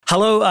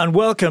Hello and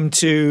welcome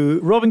to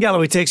Robin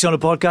Galloway Takes On a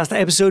Podcast,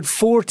 episode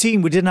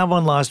 14. We didn't have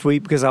one last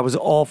week because I was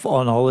off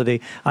on holiday,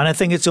 and I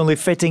think it's only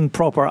fitting,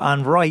 proper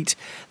and right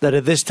that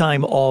at this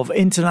time of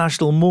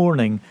international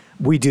mourning,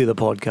 we do the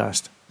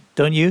podcast.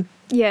 Don't you?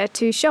 Yeah,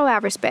 to show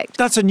our respect.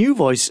 That's a new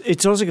voice.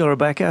 It's Ozzy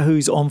Rebecca,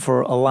 who's on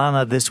for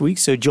Alana this week,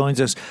 so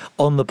joins us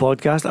on the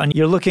podcast. And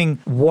you're looking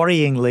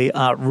worryingly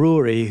at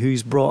Rory,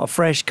 who's brought a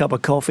fresh cup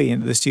of coffee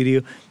into the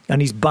studio,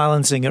 and he's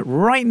balancing it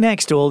right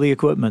next to all the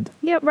equipment.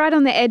 Yep, right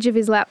on the edge of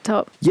his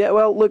laptop. Yeah,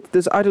 well, look,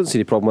 I don't see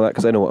any problem with that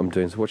because I know what I'm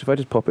doing. So watch if I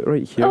just pop it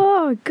right here.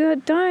 Oh,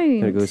 good, don't.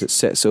 There it goes. It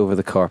sits over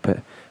the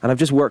carpet. And I've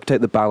just worked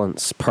out the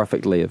balance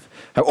perfectly of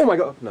how... Oh, my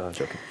God. No, I'm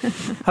joking.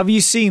 Have you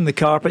seen the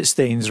carpet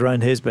stains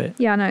around his bit?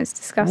 Yeah, I know, it's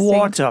disgusting.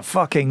 What a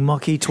fucking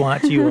mucky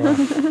twat you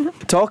are.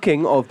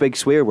 Talking of big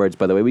swear words,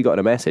 by the way, we got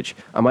a message.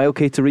 Am I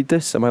okay to read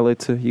this? Am I allowed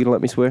to... You going to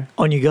let me swear?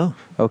 On you go.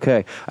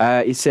 Okay.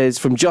 It says,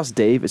 from Just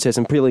Dave, it says,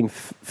 I'm feeling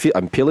fritty.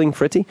 I peel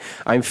fritty.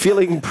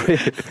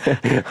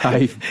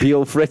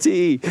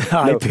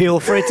 I peel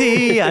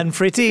fritty and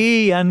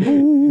fritty and...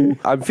 Ooh.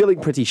 I'm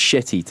feeling pretty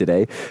shitty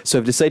today, so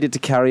I've decided to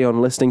carry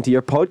on listening to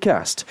your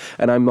podcast.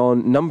 And I'm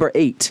on number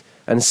 8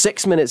 and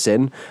 6 minutes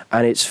in,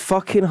 and it's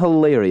fucking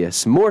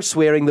hilarious. More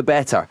swearing, the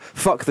better.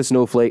 Fuck the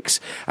snowflakes.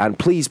 And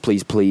please,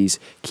 please, please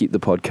keep the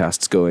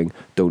podcasts going.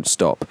 Don't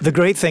stop. The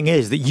great thing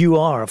is that you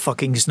are a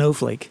fucking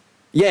snowflake.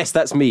 Yes,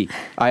 that's me.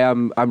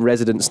 I'm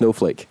resident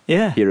snowflake.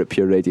 Yeah. Here at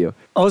Pure Radio.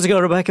 Ozzy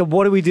Rebecca,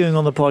 what are we doing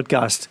on the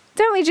podcast?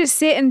 Don't we just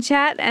sit and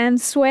chat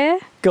and swear?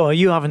 Go on,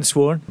 you haven't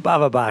sworn.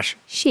 Have a bash.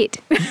 Shit.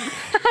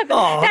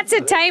 Oh, that's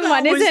a tame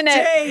one, isn't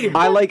it?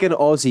 I like an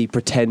Aussie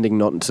pretending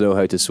not to know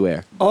how to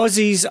swear.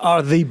 Aussies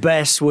are the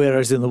best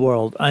swearers in the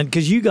world, and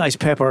because you guys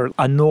pepper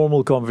a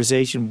normal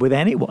conversation with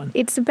anyone.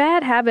 It's a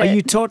bad habit. Are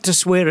you taught to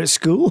swear at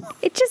school?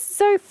 It's just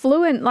so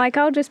fluent. Like,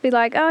 I'll just be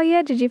like, oh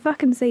yeah, did you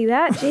fucking see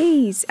that?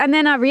 Jeez. And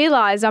then I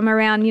realise I'm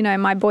around,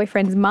 my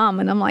boyfriend's mum,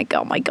 and I'm like,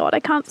 oh my God, I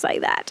can't say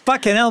that.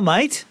 Fucking hell,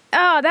 mate.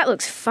 Oh, that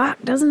looks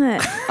fucked, doesn't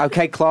it?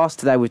 Okay, class,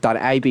 today we've done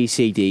A, B,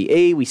 C, D,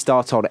 E. We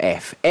start on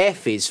F.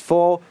 F is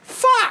for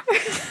fuck!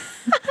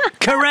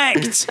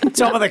 Correct!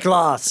 Top of the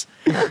class.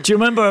 Do you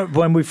remember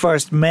when we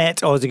first met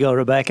Ozzy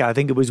Rebecca? I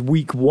think it was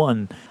week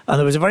 1, and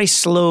there was a very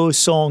slow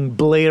song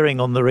blaring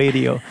on the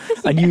radio,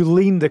 and you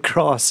leaned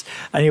across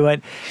and you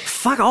went,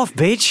 fuck off,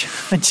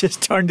 bitch, and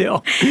just turned it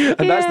off.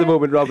 And that's the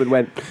moment Robin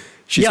went,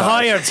 she's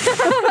hired.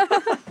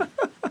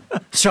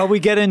 Shall we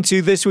get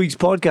into this week's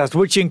podcast,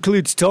 which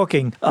includes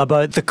talking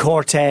about the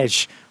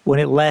cortege when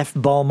it left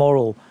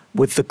Balmoral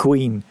with the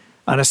Queen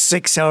and a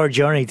 6-hour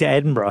journey to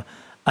Edinburgh,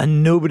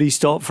 and nobody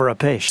stopped for a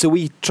piss. So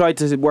we tried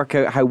to work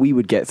out how we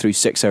would get through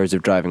 6 hours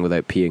of driving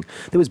without peeing.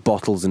 There was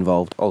bottles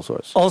involved, all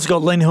sorts. Also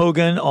got Lynn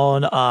Hogan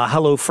on a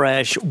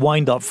HelloFresh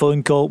wind-up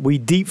phone call. We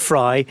deep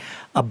fry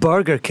a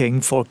Burger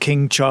King for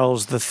King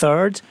Charles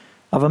III.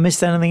 Have I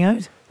missed anything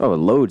out? Oh,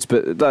 loads,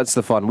 but that's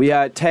the fun. We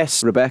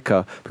test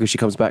Rebecca because she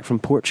comes back from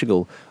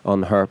Portugal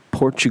on her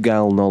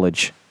Portugal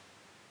knowledge.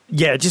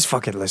 Yeah, just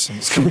fucking listen.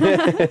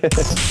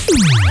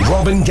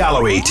 Robin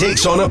Galloway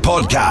Takes On a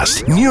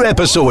Podcast. New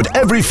episode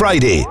every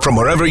Friday from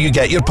wherever you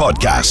get your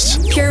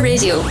podcasts. Pure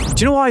Radio.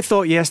 Do you know what I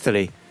thought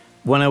yesterday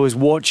when I was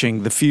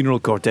watching the funeral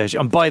cortege?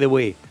 And by the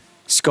way,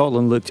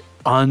 Scotland looked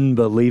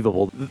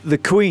unbelievable. The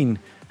Queen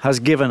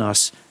has given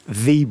us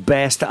the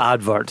best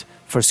advert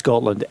for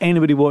Scotland.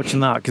 Anybody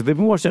watching that? Because they've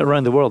been watching it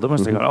around the world. They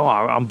must have gone, oh,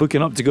 I'm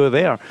booking up to go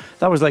there.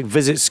 That was like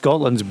Visit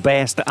Scotland's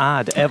best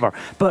ad ever.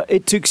 But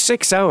it took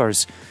 6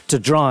 hours to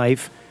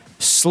drive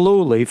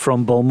slowly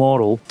from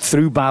Balmoral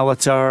through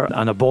Ballater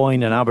and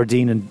Aboyne and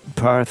Aberdeen and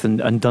Perth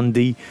and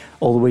Dundee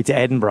all the way to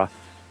Edinburgh.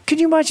 Can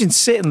you imagine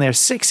sitting there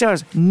 6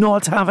 hours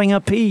not having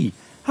a pee?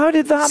 How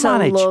did that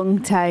manage? It's a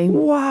long time.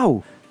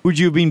 Wow. Would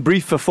you have been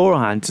briefed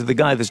beforehand to the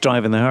guy that's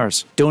driving the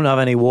hearse? Don't have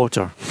any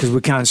water, because we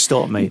can't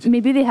stop, mate.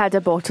 Maybe they had a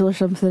bottle or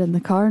something in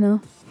the car,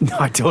 no? No,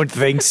 I don't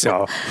think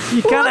so.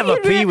 You can't have a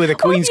pee with a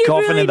Queen's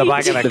coffin in the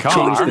back of the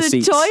car. changed the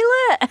seats.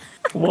 Toilet?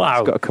 Wow.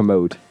 It's got a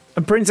commode.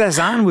 And Princess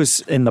Anne was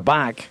in the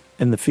back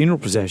in the funeral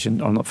procession,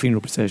 or not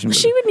funeral procession. But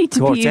She would need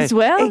to pee as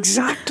well.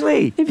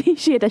 Exactly. Maybe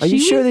she had a Are you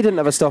sure they didn't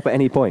have a stop at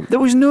any point? There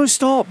was no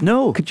stop,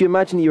 no. Could you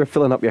imagine you were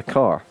filling up your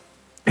car?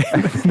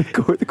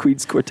 The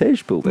Queen's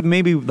cortege pulled But it.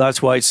 maybe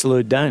that's why it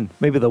slowed down.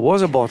 Maybe there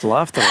was a bottle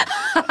after it.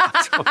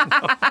 I don't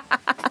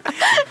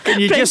know. Can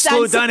you just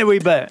slow down a wee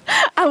bit?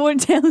 I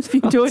won't tell if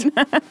you don't.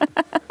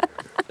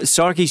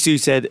 Sarky Sue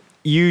said,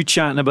 you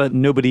chatting about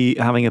nobody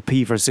having a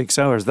pee for 6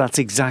 hours. That's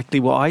exactly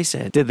what I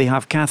said. Did they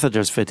have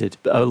catheters fitted?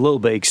 A little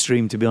bit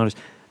extreme, to be honest.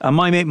 And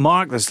my mate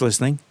Mark that's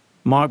listening,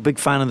 Mark, big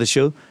fan of the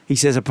show, he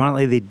says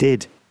apparently they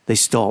did. They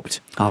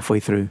stopped halfway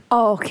through.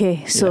 Oh,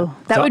 okay. So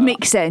that would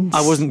make sense.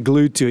 I wasn't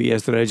glued to it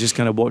yesterday. I just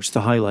kind of watched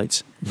the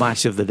highlights.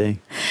 Match of the day.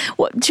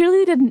 What?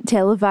 Surely they didn't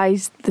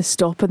televise the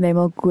stop and them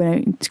all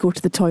going out to go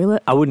to the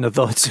toilet? I wouldn't have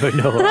thought so,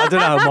 no. I don't know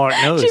how Mark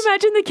knows. Do you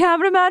imagine the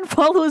cameraman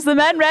follows them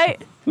in,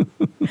 right?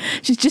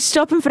 She's just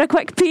stopping for a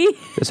quick pee.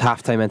 It's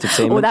halftime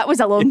entertainment. Oh, that was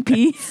a long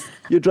pee.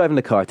 You're driving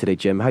the car today,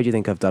 Jim. How do you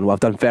think I've done? Well, I've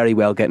done very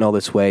well getting all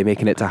this way,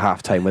 making it to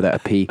halftime without a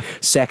pee.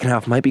 Second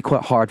half might be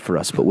quite hard for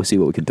us, but we'll see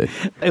what we can do.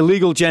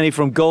 Illegal Jenny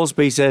from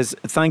Goldsby says,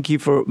 thank you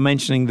for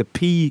mentioning the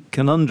pee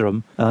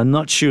conundrum.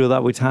 Not sure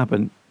that would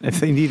happen if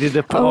they needed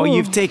a... Oh,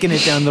 you've taken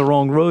it down the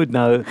wrong road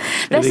now.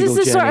 This is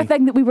the Jenny. sort of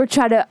thing that we were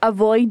trying to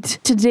avoid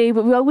today,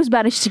 but we always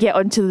managed to get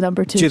onto the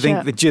number 2 Do you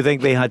chat.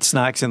 think they had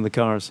snacks in the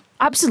cars?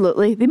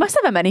 Absolutely. They must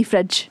have a mini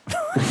fridge.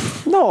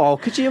 No,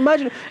 could you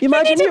imagine? You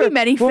need a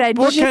mini fridge.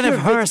 What kind of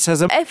hearse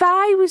has a... If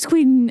I was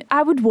Queen,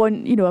 I would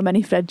want, a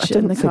mini fridge I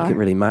in don't the think car. it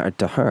really mattered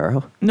to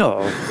her. No,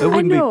 it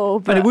wouldn't know,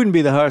 be. And it wouldn't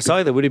be the hearse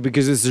either, would it?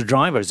 Because there's the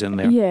drivers in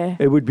there. Yeah.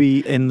 It would be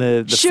in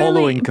the Surely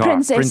following car.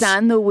 Princess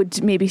Anne, though,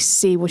 would maybe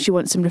say, well, she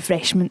wants some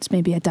refreshments,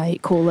 maybe a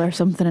Diet Cola or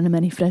something in a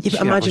mini fridge. Yeah, but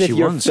Yeah, imagine what if she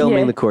you're wants. filming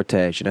Yeah. the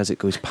cortege and as it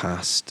goes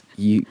past,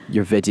 you're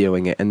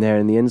videoing it, and there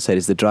on the inside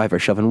is the driver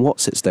shoving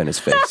Wotsits down his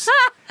face.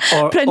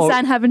 Or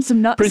Anne having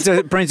some nuts.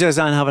 Princess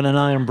Anne having an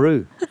iron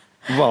brew.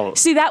 Well,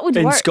 See, that would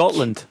in work.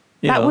 Scotland.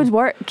 That would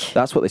work.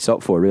 That's what they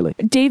stop for, really.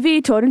 Davey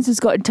Torrance has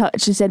got in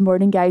touch and said,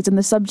 morning guys, on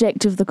the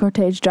subject of the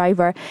cortege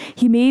driver,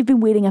 he may have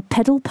been wearing a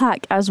pedal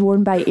pack as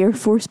worn by Air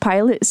Force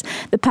pilots.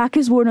 The pack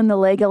is worn on the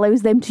leg,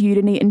 allows them to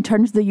urinate and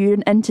turns the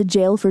urine into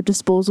gel for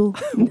disposal.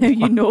 Now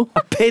you know.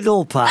 A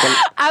pedal pack.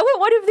 I want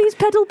one of these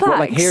pedal packs. What,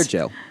 like hair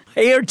gel?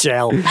 Hair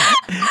gel.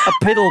 A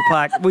pedal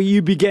pack. Well,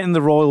 you'd be getting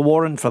the royal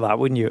warrant for that,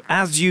 wouldn't you?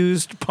 As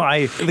used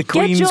by the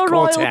Queen's Get your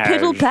royal cortege.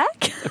 pedal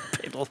pack.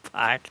 Pedal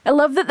pack. I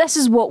love that this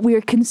is what we're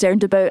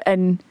concerned about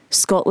in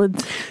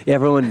Scotland. Yeah,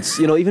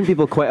 everyone's, even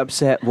people quite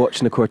upset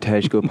watching the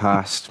cortege go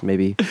past.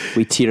 Maybe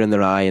we tear in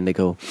their eye and they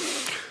go,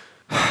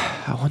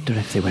 I wonder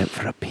if they went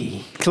for a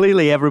pee.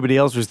 Clearly, everybody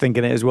else was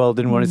thinking it as well,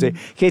 didn't want to say.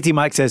 Katie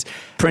Mack says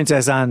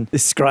Princess Anne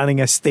is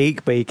scanning a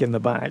steak bake in the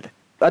back.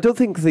 I don't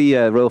think the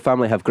royal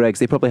family have Gregs.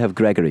 They probably have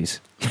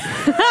Gregory's.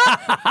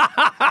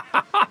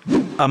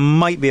 I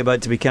might be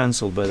about to be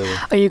cancelled, by the way.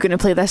 Are you going to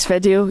play this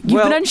video? You've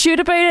Well, been unsure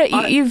about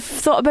it. You've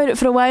thought about it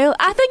for a while.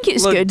 I think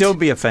it's Look, good. don't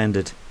be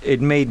offended. It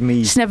made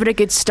me... It's never a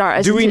good start,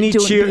 isn't Do we it? need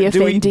Don't be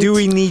offended. do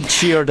we need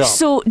cheered up?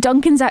 So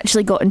Duncan's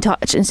actually got in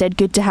touch and said,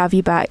 good to have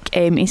you back.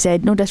 He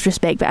said, no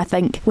disrespect, but I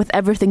think with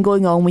everything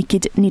going on, we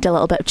could need a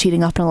little bit of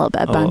cheering up and a little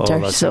bit of banter. Oh,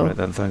 that's so all right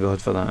then. Thank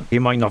God for that. You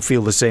might not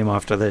feel the same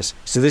after this.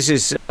 So this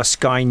is a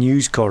Sky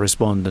News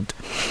correspondent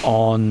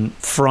on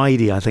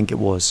Friday, I think it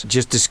was,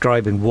 just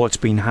describing what's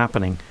been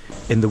happening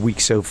in the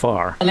week so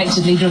far.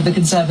 Elected leader of the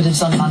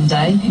Conservatives on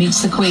Monday,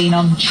 meets the Queen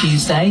on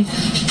Tuesday,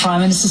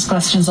 Prime Minister's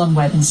questions on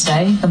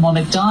Wednesday, the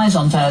monarch dies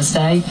on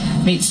Thursday,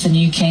 meets the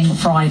new King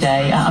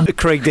Friday.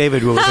 Craig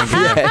David, we were thinking.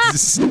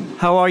 Yes.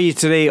 How are you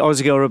today,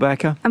 Aussie girl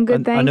Rebecca? I'm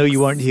good, I know thanks. you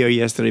weren't here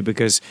yesterday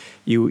because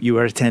you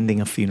were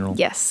attending a funeral.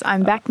 Yes,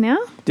 I'm back now.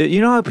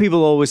 You know how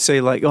people always say,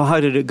 like, oh, how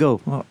did it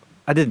go? Well,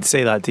 I didn't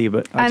say that to you,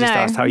 but I I just know.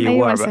 asked how Maybe you you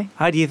were. wanna But say.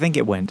 how do you think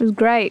it went? It was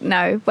great.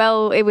 No,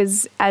 well, it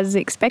was as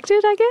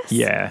expected, I guess.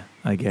 Yeah,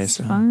 I guess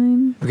so.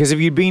 Fine. Because if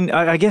you'd been,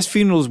 I guess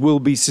funerals will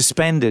be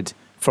suspended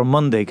for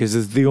Monday because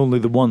it's the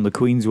one, the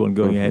Queen's one,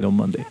 going ahead on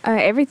Monday.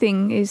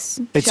 Everything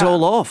is. It's shut.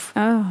 all off.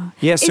 Oh.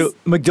 Yeah, so Is-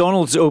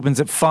 McDonald's opens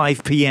at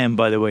 5 p.m,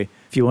 by the way,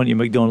 if you want your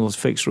McDonald's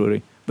fix,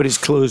 Rory. But it's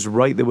closed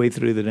right the way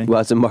through the day. Well,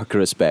 as a mark of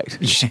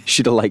respect.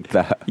 Should have liked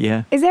that.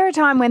 Yeah. Is there a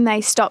time when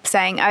they stop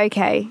saying,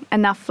 okay,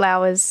 enough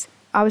flowers?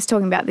 I was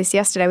talking about this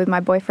yesterday with my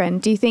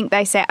boyfriend. Do you think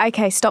they say,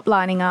 okay, stop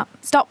lining up,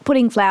 stop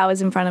putting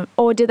flowers in front of,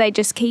 or do they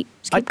just keep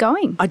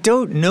going? I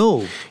don't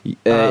know.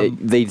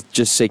 They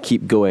just say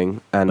keep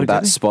going, and do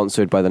that's they?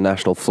 sponsored by the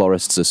National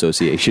Florists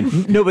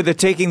Association. No, but they're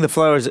taking the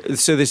flowers,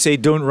 so they say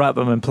don't wrap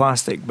them in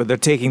plastic, but they're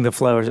taking the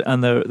flowers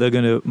and they're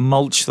going to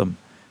mulch them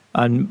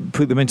and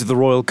put them into the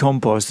royal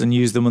compost and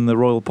use them in the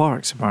royal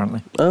parks,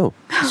 apparently. Oh,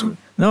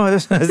 No,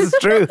 this is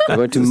true. they're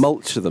going to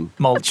mulch them.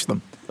 Mulch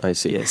them. I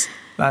see. Yes,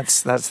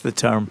 that's the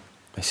term.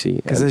 I see.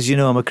 Because as you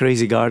know, I'm a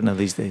crazy gardener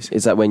these days.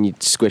 Is that when you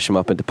squish them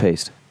up into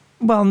paste?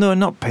 Well, no,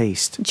 not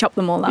paste. Chop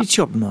them all You up.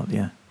 chop them up,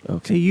 yeah.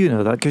 Okay. So you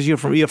know that because you're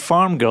a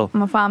farm girl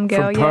I'm a farm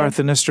girl, from yeah. Perth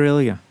in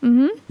Australia.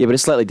 Yeah, but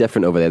it's slightly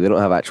different over there. They don't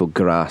have actual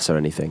grass or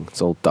anything.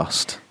 It's all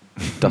dust.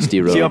 Dusty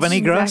Do roads. you have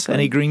any grass? Exactly.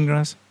 Any green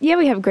grass? Yeah,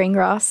 we have green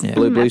grass. Yeah.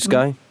 Blue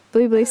sky?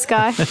 Blue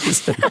sky.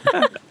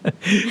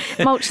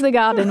 Mulch the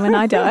garden when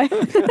I die.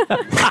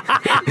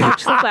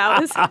 Mulch the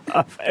flowers.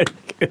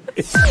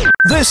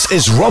 This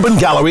is Robin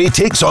Galloway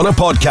Takes On a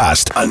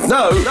Podcast. And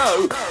now,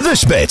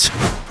 this bit.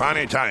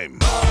 Funny time.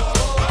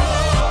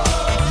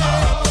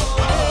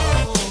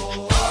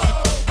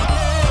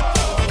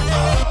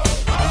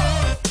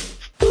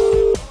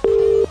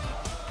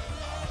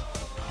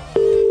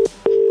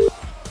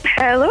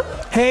 Hello.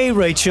 Hey,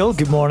 Rachel.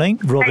 Good morning.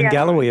 Robin Hiya.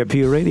 Galloway at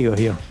Pure Radio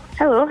here.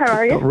 Hello, how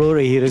are you? Got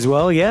Rory here as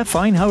well. Yeah,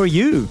 fine. How are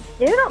you?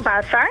 Yeah, not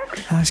bad,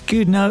 thanks. That's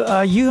good.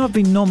 Now, you have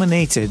been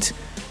nominated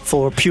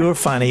for Pure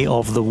Fanny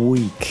of the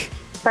Week.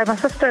 By my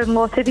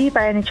sister-in-law to be,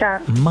 by any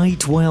chance?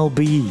 Might well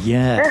be,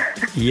 yeah.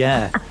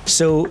 Yeah.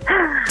 So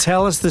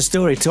tell us the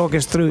story. Talk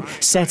us through,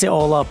 set it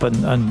all up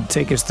and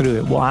take us through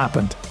it. What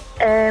happened?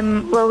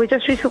 Well, we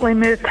just recently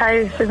moved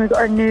house and we got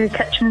our new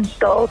kitchen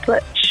installed,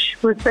 which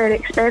was very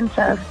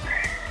expensive.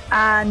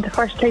 And the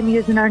first time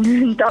using our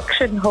new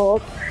induction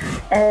hob,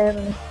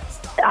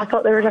 I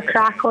thought there was a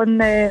crack on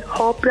the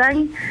hob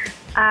ring,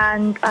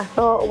 and I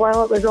thought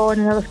while it was on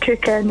and I was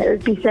cooking, it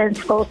would be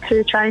sensible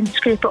to try and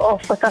scrape it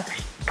off with a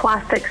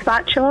plastic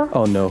spatula.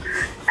 Oh no.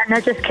 And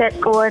I just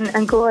kept going,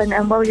 and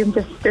William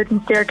just stood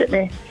and stared at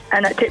me,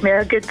 and it took me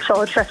a good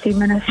solid 15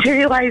 minutes to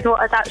realise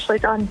what I'd actually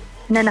done.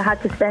 And then I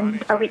had to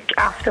spend a week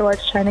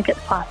afterwards trying to get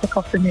the plastic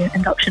off the new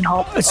induction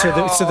hob. So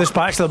the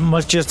spatula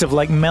must just have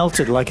like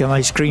melted like an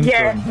ice cream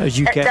cone as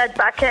you it kept. did,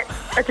 but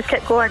I just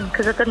kept going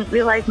because I didn't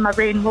realise in my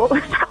brain what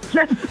was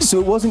happening. So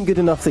it wasn't good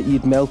enough that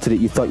you'd melted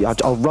it. You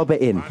thought, I'll rub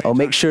it in. I'll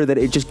make sure that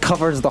it just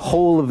covers the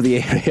whole of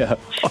the area.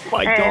 Oh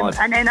my God.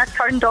 And then I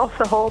turned off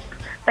the hob,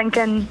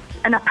 thinking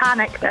in a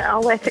panic that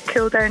I'll let it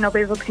cool down, I'll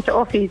be able to get it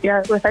off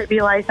easier, without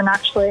realising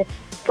actually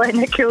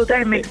letting it cool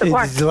down makes it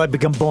worse. It's like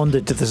become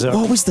bonded to the surface.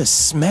 What was the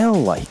smell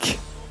like?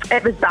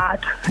 It was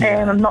bad.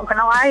 I'm not going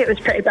to lie, it was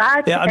pretty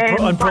bad. Yeah, and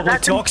but probably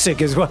that didn't-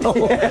 toxic as well.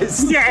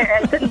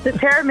 Yeah, it didn't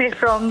deter me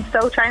from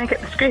still trying to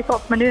get the scrape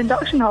off my new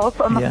induction hob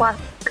on my Yeah.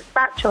 plastic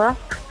spatula.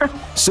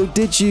 So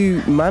did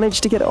you manage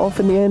to get it off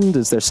in the end?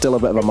 Is there still a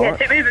bit of a Yeah, mark?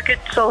 it took me a good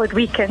solid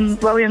week,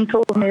 and William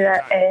told me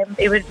that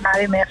he would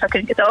marry me if I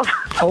couldn't get it off.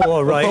 Oh,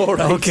 all right. All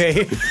right.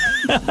 Okay.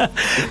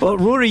 Well,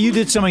 Rory, you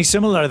did something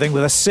similar, I think,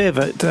 with a sieve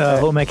at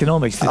Home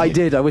Economics. Didn't I you?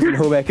 did. I was in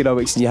home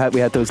economics, and we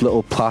had those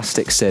little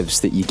plastic sieves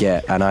that you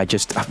get, and I'm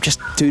just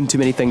doing too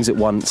many things at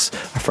once.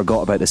 I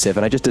forgot about the sieve,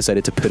 and I just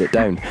decided to put it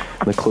down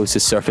on the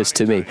closest surface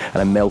to me, and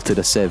I melted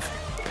a sieve.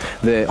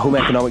 The home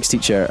economics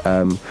teacher,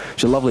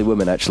 she's a lovely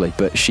woman actually,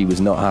 but she was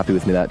not happy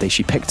with me that day.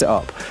 She picked it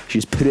up, she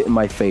just put it in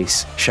my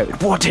face,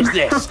 shouted, "What is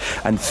this?"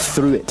 and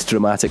threw it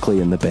dramatically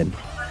in the bin.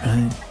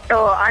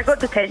 So I got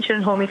detention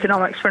in home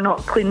economics for not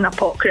cleaning a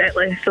pot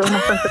correctly, so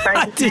nothing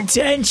surprises me.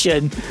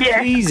 Detention?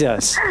 Yeah.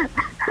 Jesus.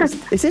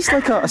 Is this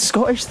like a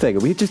Scottish thing? Are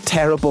we just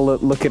terrible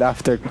at looking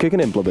after cooking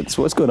implements?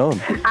 What's going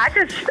on? I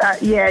just,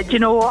 do you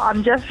know what?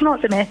 I'm just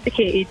not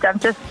domesticated. I'm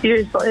just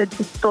seriously, I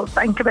just don't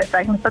think about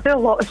things. I do a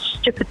lot of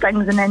stupid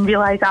things and then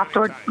realise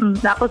afterwards,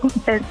 that wasn't a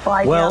sensible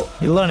idea. Well,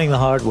 you're learning the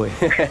hard way.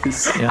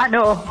 I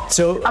know.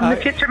 So, I'm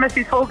the future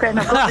Mrs. Hogan.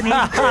 I've got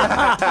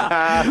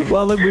the name.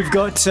 well, look, we've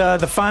got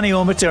the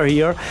fanny-ometer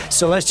here,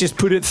 so let's just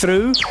put it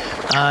through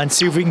and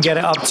see if we can get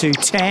it up to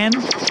 10.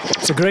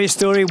 It's a great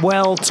story,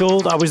 well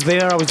told. I was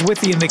there, I was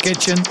with you in the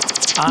kitchen,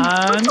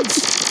 and...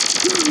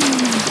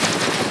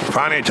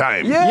 Fanny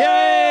time.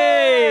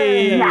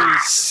 Yay!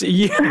 Yes.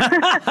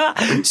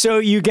 Yeah. So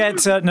you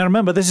get... now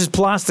remember, this is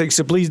plastic,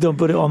 so please don't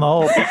put it on the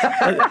hob.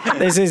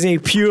 This is a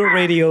Pure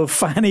Radio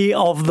Fanny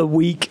of the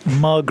Week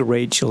mug,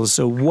 Rachel.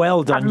 So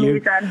well done, you.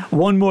 Amazing.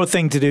 One more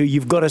thing to do.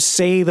 You've got to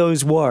say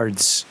those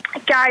words.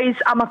 Guys,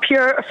 I'm a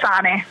pure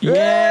fanny.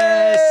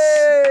 Yes!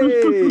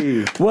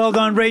 Hey! Well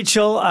done,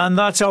 Rachel. And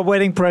that's our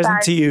wedding present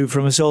Thanks. to you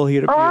from us all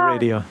here at Pure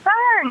Radio.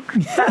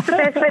 Thanks. That's the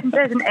best wedding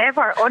present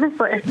ever,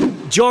 honestly.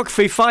 Jock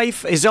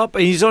Fife is up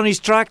and he's on his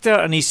tractor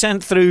and he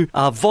sent through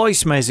a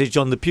voice message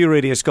on the Pure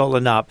Radio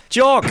Scotland app.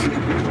 Jock!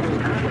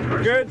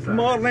 Good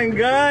morning,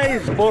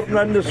 guys. Porting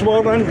in this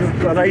morning.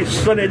 A nice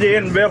sunny day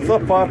in Bertha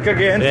Park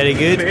again. Very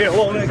good. May it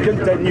long and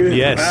continue.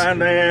 Yes.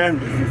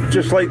 And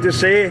just like to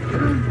say,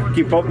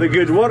 keep up the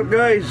good work,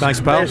 guys.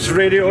 Thanks, pal. Best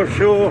radio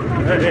show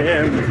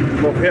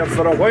we've heard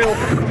for a while.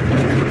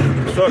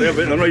 Sorry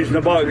about the noise in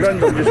the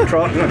background. I'm just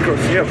trotting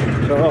across here.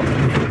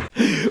 So.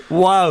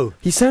 Wow.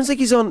 He sounds like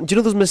he's on. Do you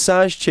know those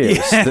massage chairs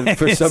that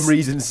for some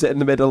reason sit in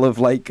the middle of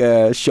like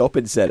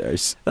shopping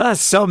centres? That's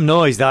some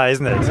noise, that,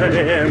 isn't it? We've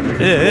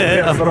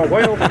heard for a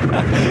while.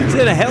 Is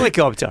it a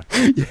helicopter?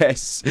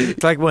 Yes.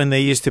 It's like when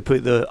they used to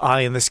put the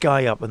eye in the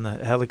sky up in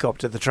the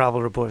helicopter, the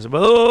travel reports.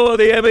 Oh,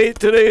 the M8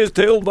 today is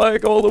tailed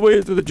back all the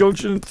way to the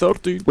junction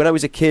 13. When I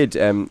was a kid,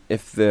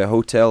 if the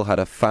hotel had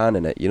a fan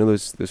in it, you know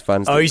those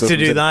fans. Oh, I used to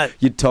do that.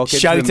 You'd talk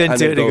Shout into them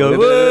into it and and go,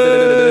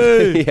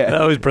 "Whoa!" yeah.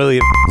 That was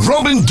brilliant.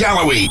 Robin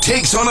Galloway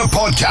takes on a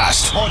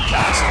podcast.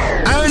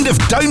 And if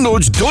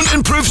downloads don't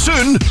improve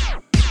soon,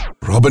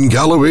 Robin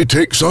Galloway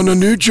takes on a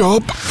new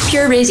job.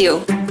 Pure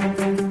Radio.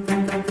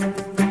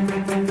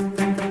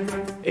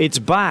 It's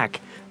back,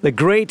 the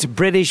Great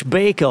British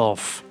Bake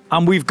Off.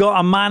 And we've got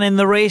a man in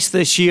the race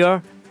this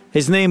year.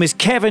 His name is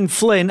Kevin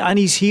Flynn, and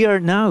he's here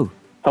now.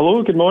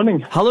 Hello, good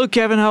morning. Hello,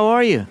 Kevin, how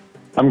are you?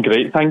 I'm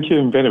great, thank you.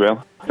 I'm very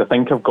well. I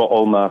think I've got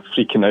all my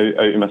freaking out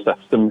of my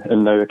system,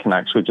 and now I can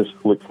actually just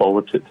look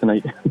forward to it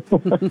tonight.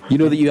 You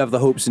know that you have the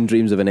hopes and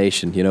dreams of a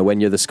nation. You know, when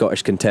you're the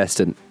Scottish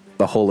contestant,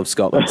 the whole of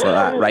Scotland's like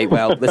that. Right,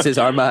 well, this is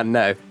our man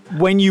now.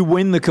 When you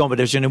win the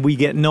competition and we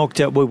get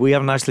knocked out, well, we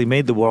haven't actually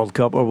made the World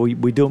Cup, or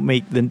we don't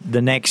make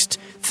the next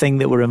thing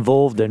that we're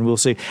involved in, we'll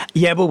say,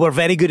 yeah, but we're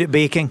very good at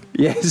baking.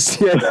 Yes,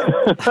 yes.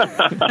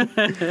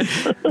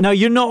 Now,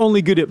 you're not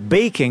only good at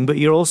baking, but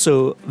you're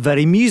also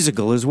very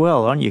musical as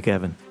well, aren't you,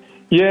 Kevin?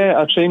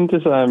 Yeah, I trained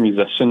as a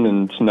musician,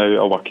 and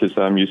now I work as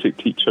a music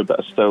teacher, but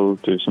I still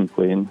do some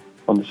playing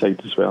on the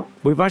side as well.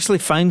 We've actually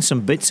found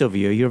some bits of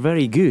you. You're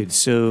very good.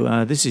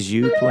 So this is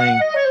you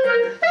playing.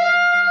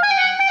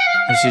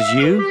 This is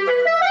you.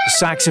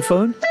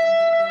 Saxophone.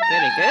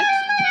 Very good.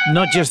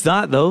 Not just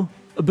that, though.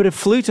 A bit of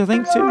flute, I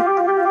think, too.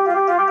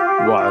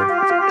 Wow.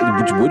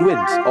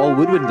 Woodwind. All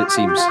woodwind, it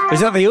seems.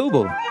 Is that the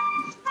oboe?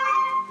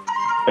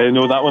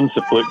 No, that one's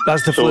the flute.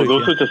 That's the so flute,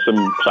 those yeah. are just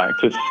some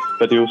practice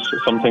videos.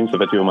 Sometimes a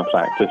video of my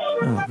practice.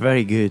 Oh,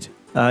 very good.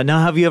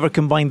 Now, have you ever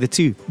combined the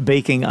two,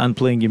 baking and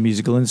playing your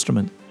musical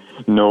instrument?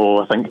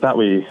 No, I think that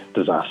way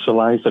disaster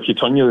lies. If you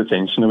turn your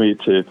attention away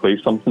to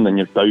play something, then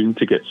you're bound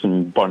to get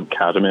some burnt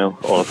caramel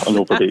or an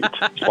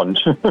overbaked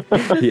sponge.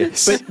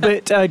 Yes.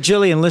 But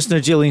listener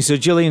Gillian, so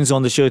Gillian's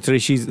on the show today.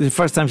 She's the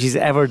first time she's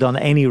ever done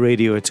any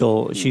radio at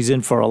all. She's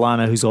in for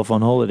Alana, who's off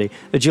on holiday.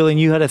 Gillian,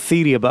 you had a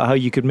theory about how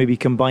you could maybe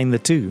combine the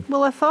two.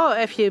 Well, I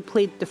thought if you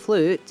played the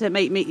flute, it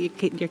might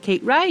make your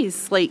cake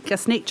rise like a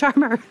snake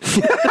charmer.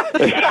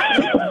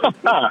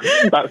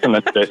 That's an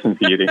interesting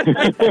theory.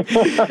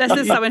 This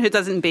is someone who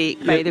doesn't bake,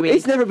 by the way.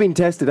 It's never been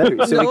tested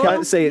out, so we No,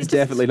 can't say it's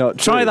definitely not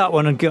true. Try that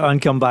one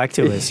and come back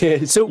to us.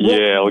 So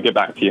Yeah, I'll get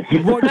back to you.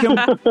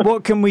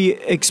 what can we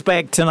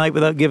expect tonight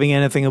without giving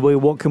anything away?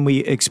 What can we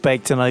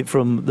expect tonight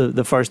from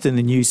the first in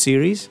the new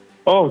series?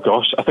 Oh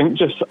gosh, I think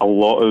just a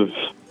lot of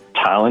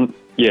talent.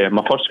 Yeah,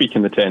 my first week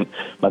in the tent,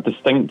 my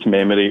distinct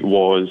memory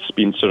was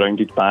being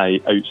surrounded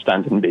by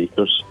outstanding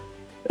bakers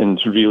and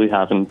really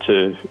having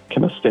to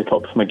kind of step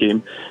up my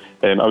game.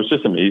 I was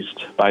just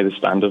amazed by the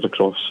standard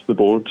across the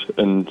board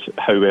and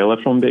how well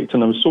everyone baked,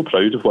 and I was so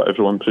proud of what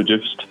everyone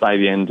produced by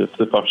the end of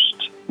the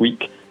first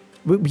week.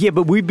 Yeah,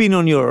 but we've been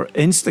on your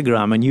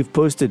Instagram and you've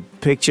posted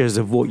pictures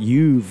of what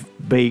you've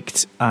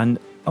baked, and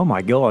oh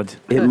my God,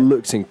 it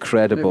looks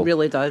incredible. It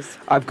really does.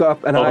 I've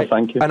got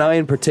thank you. an eye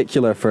in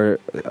particular for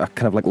a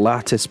kind of like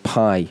lattice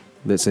pie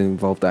that's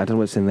involved. I don't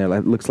know what's in there.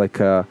 It looks like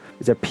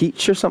is there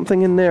peach or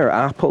something in there? Or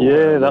apple? Yeah,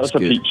 Oh, that was a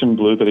good. peach and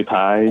blueberry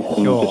pie,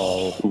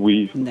 and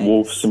we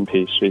wove some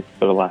pastry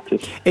for a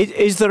lattice.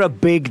 Is there a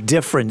big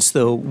difference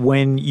though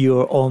when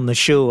you're on the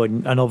show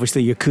and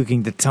obviously you're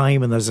cooking the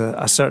time and there's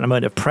a certain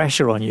amount of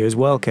pressure on you as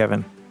well,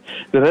 Kevin?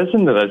 There is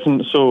and there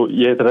isn't. So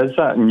yeah, there is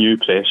that new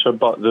pressure,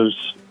 but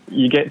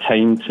you get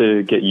time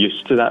to get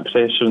used to that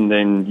pressure, and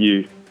then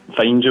you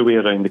find your way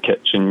around the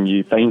kitchen,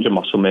 you find your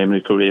muscle memory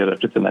for where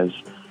everything is,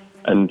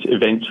 and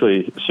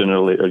eventually, sooner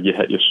or later, you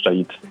hit your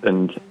stride,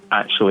 and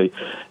actually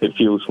it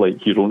feels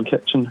like your own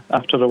kitchen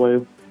after a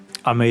while.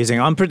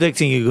 Amazing. I'm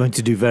predicting you're going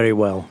to do very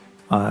well.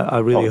 I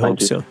really hope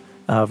thank you. so.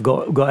 I've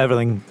got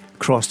everything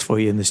crossed for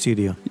you in the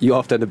studio. You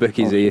off down the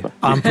bookies, are you?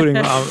 I'm putting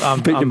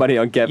your money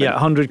on Kevin. Yeah,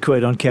 100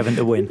 quid on Kevin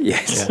to win.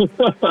 Yes. Yeah.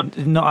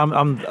 No,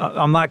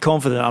 I'm that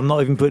confident. I'm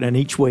not even putting an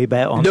each way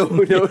bet on. No,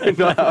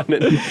 not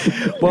happening.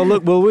 Well,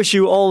 look, we'll wish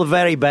you all the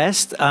very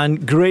best,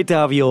 and great to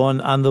have you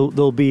on. And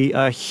there'll be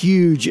a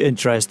huge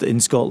interest in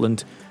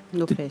Scotland.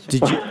 No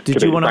pressure.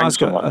 Did you want to ask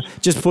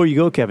just before you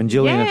go, Kevin?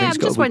 Gillian, I Yeah, think's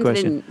I'm got just a good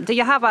wondering, question. do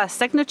you have a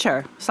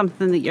signature,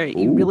 something that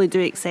you really do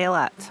excel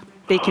at,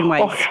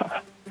 baking-wise?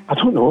 I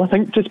don't know. I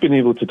think just being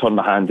able to turn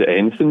my hand at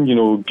anything,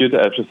 good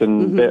at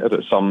everything, better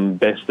at some,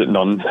 best at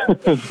none,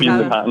 has been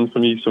the pattern for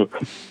me. So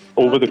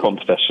over the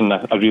competition,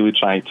 I really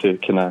try to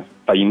kind of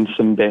find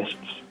some bests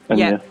in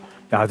there.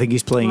 I think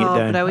he's playing it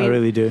down. Brilliant. I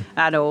really do.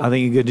 I know. I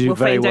think you're going to do we'll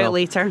very find well. out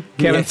later.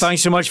 Kevin,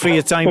 thanks so much for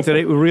your time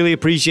today. We really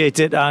appreciate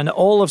it. And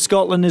all of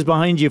Scotland is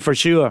behind you for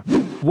sure.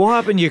 What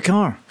happened to your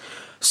car?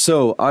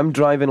 So I'm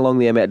driving along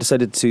the M8. I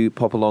decided to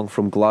pop along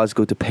from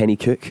Glasgow to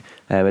Pennycook.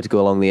 I had to go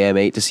along the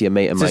M8 to see a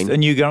mate of Is this mine. a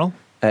new girl?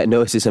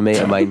 No, it's just a mate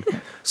of mine.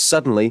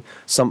 Suddenly,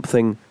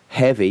 something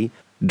heavy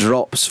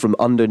drops from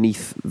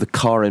underneath the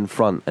car in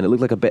front, and it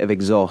looked like a bit of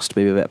exhaust,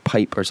 maybe a bit of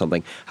pipe or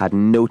something. Had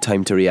no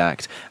time to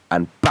react,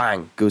 and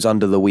bang, goes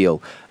under the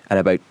wheel. And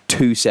about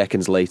 2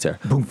 seconds later,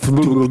 Worst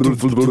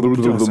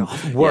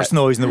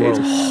noise in the world.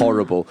 It's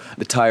horrible.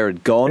 The tyre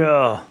had gone.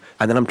 Yeah.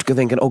 And then I'm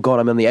thinking, oh God,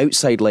 I'm in the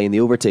outside lane, the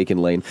overtaking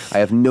lane. I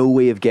have no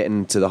way of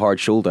getting to the hard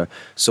shoulder.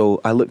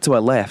 So I look to my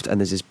left, and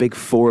there's this big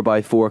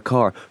 4x4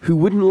 car who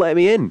wouldn't let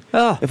me in.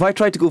 Oh. If I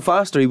tried to go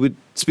faster, he would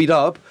speed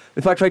up.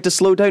 If I tried to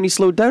slow down, he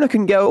slowed down. I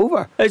couldn't get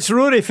over. It's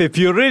Rory for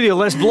Pure Radio.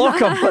 Let's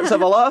block him. Let's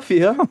have a laugh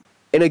here.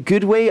 In a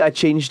good way, I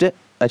changed it.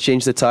 I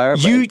changed the tyre.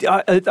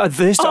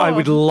 I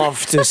would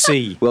love to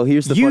see. Well,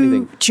 here's the funny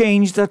thing. You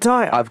changed the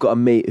tyre. I've got a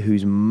mate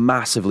who's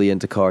massively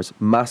into cars.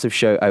 Massive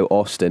shout out,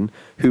 Austin,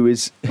 who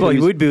is... Well,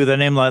 he would be with a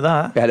name like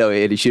that. I know,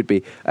 he should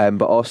be.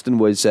 But Austin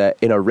was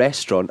in a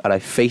restaurant, and I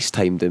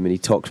FaceTimed him, and he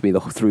talked to me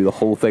through the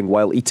whole thing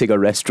while eating a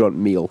restaurant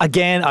meal.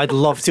 Again, I'd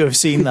love to have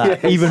seen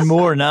that. Yes. Even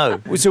more now.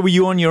 So were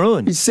you on your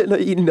own? He's sitting there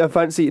eating a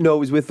fancy... No, it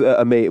was with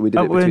a mate. We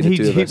did it between the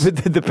two of us.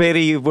 The pair of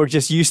you were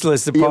just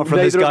useless apart from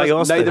this guy,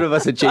 Austin. Neither of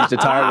us had changed a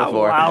tyre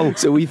before. Wow.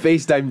 So we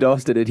FaceTimed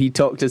Austin, and he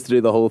talked us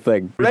through the whole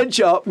thing. Wrench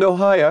up, no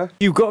higher.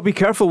 You've got to be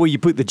careful where you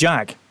put the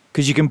jack.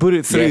 because you can put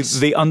it through Yes.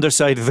 the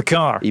underside of the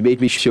car. He made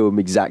me show him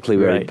exactly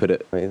where Right. he put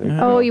it.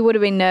 Oh, you would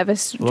have been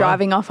nervous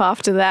driving off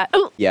after that.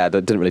 Oh, Yeah, I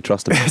didn't really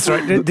trust him. That's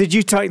right. Did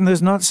you tighten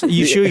those nuts?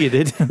 You sure you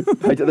did?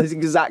 That's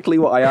exactly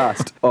what I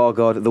asked. Oh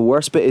God, the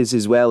worst bit is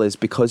as well is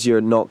because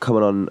you're not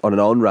coming on an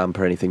on-ramp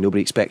or anything,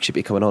 nobody expects you to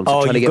be coming on. So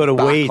Oh, trying to you've get got to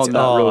back wait on that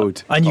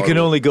road. and you can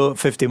Horrible. only go at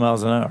 50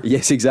 miles an hour.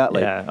 Yes,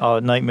 exactly. Yeah, oh,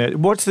 nightmare.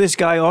 What's this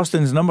guy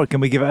Austin's number? Can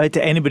we give it out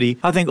to anybody?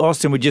 I think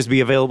Austin would just be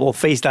available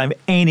FaceTime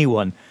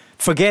anyone.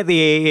 Forget the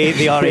AA,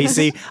 the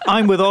RAC.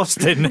 I'm with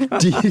Austin.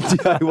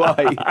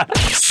 DIY.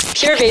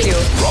 Pure Radio.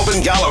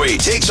 Robin Galloway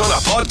takes on a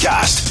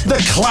podcast. The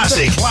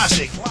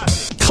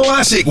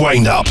classic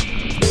wind up.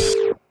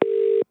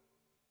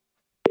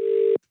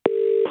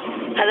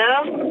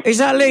 Hello? Is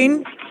that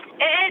Lynn?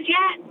 It is,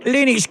 yeah.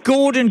 Lynn, it's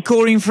Gordon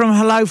calling from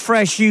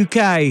HelloFresh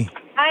UK.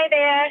 Hi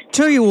there.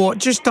 Tell you what,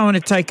 just don't want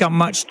to take up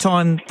much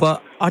time,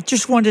 but I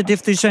just wondered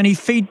if there's any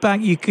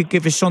feedback you could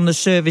give us on the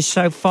service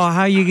so far.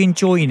 How are you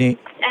enjoying it?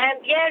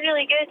 Yeah,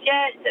 really good,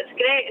 yeah. It's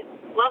great.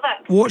 Love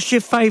it. What's your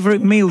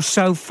favourite meal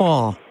so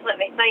far? Let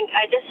me think.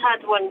 I just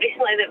had one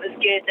recently that was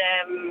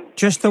good.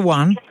 Just the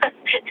one?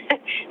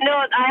 No,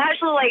 I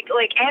actually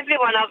like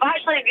everyone. I've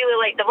actually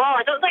really liked them all.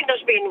 I don't think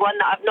there's been one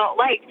that I've not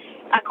liked.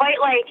 I quite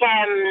like,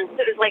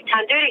 it was like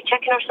tandoori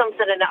chicken or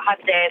something, and it had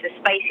the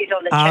spices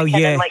on the Oh, chicken.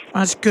 yeah. And like,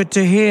 That's good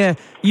to hear.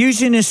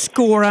 Using a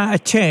score out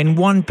of 10,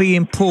 1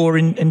 being poor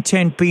and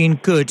 10 being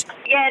good.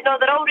 yeah, no,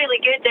 they're all really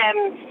good.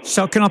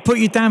 So can I put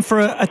you down for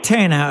a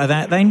 10 out of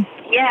that then?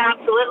 Yeah,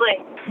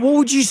 absolutely. What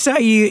would you say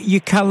your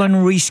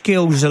culinary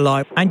skills are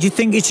like? And do you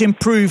think it's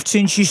improved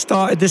since you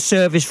started the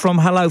service from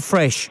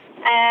HelloFresh?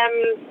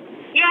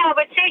 Yeah, I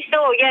would say so,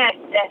 yeah,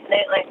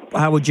 definitely.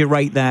 How would you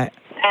rate that?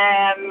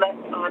 I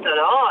don't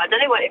know. I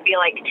don't want to be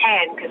like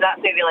 10 because that's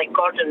maybe like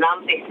Gordon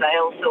Ramsay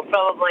style. So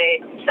probably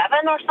 7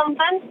 or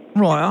something.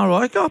 Right, all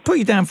right. I'll put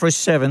you down for a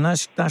 7.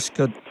 That's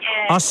good.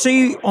 I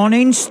see on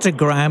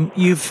Instagram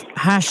you've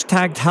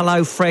hashtagged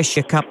HelloFresh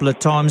a couple of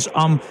times.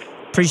 I'm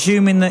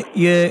presuming that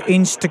your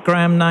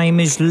Instagram name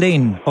is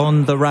Lynn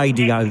on the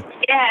radio. Yeah,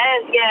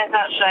 it is. Yeah,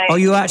 that's right. Are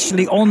you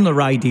actually on the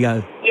radio?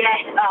 Yes,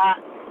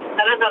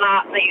 there is an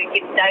app that you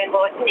can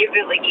download and you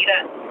really get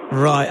it.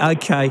 Right,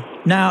 okay.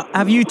 Now,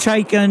 have you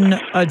taken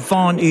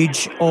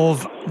advantage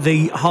of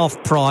the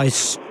half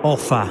price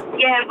offer?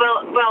 Yeah,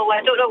 well,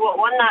 I don't know what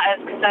one that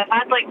is because I've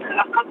had like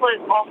a couple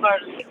of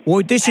offers.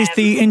 Well, this is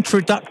the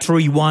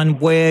introductory one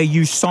where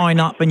you sign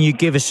up and you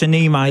give us an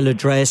email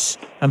address,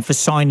 and for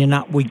signing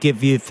up, we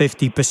give you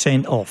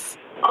 50% off.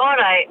 All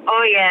right.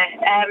 Oh, yeah.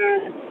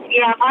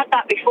 Yeah, I've had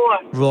that before.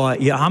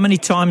 Right, yeah. How many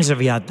times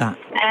have you had that?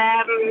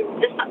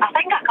 I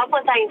think a couple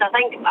of times. I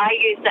think I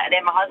used it and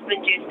then my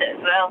husband used it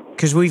as well.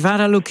 Because we've had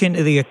a look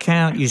into the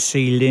account, you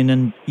see, Lynn,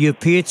 and you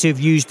appear to have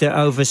used it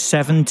over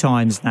 7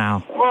 times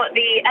now. What,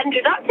 the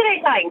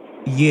introductory thing?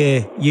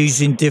 Yeah,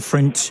 using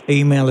different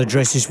email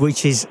addresses,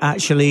 which is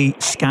actually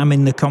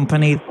scamming the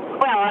company.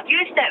 Well, I've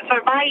used it for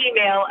my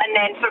email and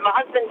then for my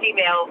husband's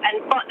email.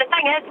 But the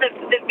thing is,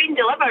 they've been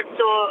delivered.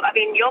 So, I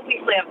mean, you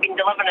obviously have been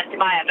delivering it to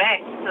my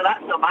address. So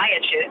that's not my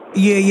issue.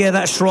 Yeah,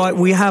 that's right.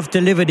 We have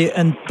delivered it,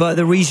 but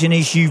the reason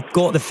is you've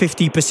got the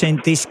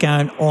 50%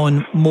 discount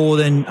on more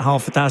than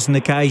half a dozen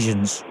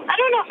occasions. I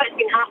don't know if it's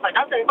been half a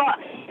dozen, but...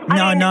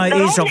 No, it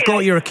is. I've got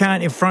your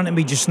account in front of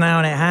me just now,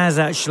 and it has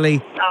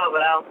actually. Oh,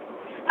 well,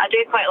 I do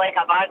quite like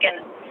a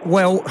bargain.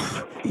 Well,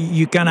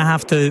 you're going to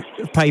have to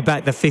pay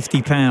back the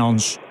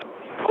 £50.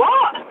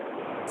 What?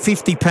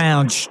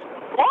 £50.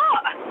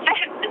 What?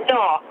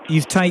 No.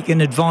 You've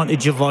taken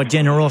advantage of our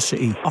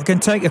generosity. I can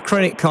take a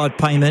credit card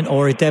payment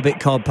or a debit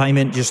card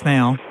payment just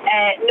now.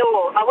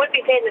 No, I would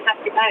be paying the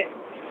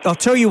 £50. I'll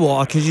tell you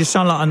what, because you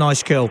sound like a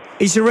nice girl.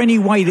 Is there any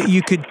way that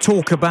you could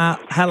talk about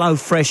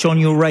HelloFresh on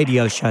your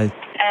radio show?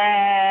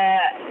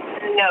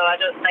 No, I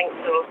don't think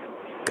so.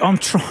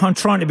 I'm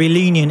trying to be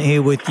lenient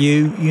here with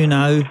you, you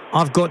know.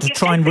 I've got to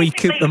try and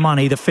recoup the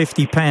money, the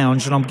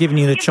 £50, and I'm giving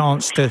you the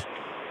chance to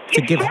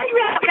give... You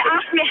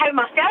asked me how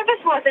my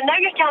service was, and now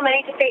you're telling me I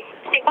need to pay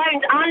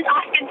 £50 and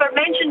asking for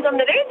mentions on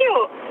the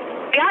radio.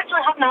 You're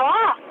actually having a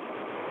laugh.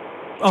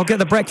 I'll get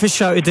the breakfast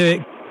show to do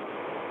it.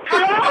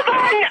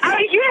 Robin,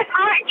 are you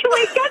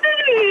actually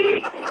kidding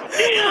me? Oh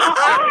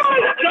my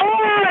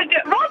God,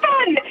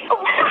 Robin!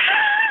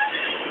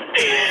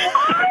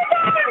 I'm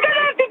going to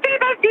have to pay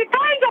 £50.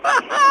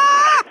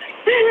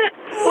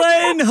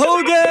 Lynn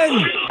Hogan!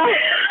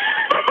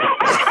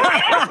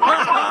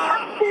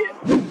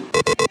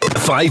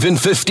 5 and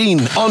 15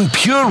 on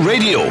Pure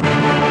Radio.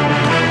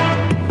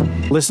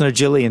 Listener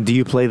Gillian, do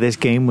you play this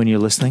game when you're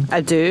listening?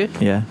 I do.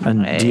 Yeah,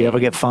 and do you ever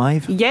get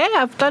 5? Yeah, I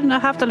have done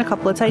a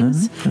couple of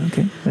times.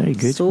 Okay, very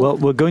good. Well,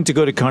 we're going to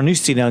go to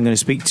Carnoustie now. I'm going to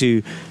speak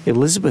to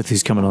Elizabeth,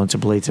 who's coming on to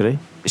play today.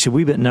 Is she a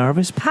wee bit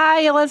nervous?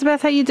 Hi,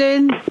 Elizabeth. How you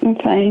doing? I'm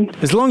fine.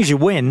 As long as you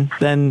win,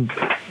 then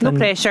No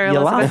pressure, you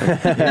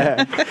Elizabeth.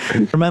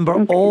 laugh.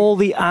 Remember, all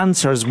the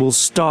answers will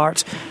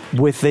start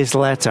with this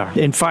letter.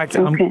 In fact,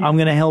 I'm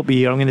going to help you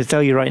here. I'm going to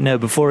tell you right now,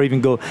 before I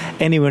even go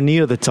anywhere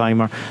near the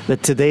timer,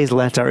 that today's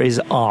letter is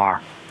R.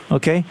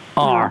 Okay?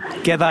 R.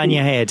 Get that in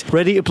your head.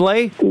 Ready to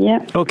play?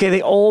 Yeah. Okay,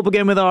 they all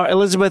begin with R.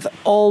 Elizabeth,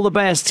 all the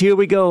best. Here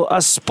we go.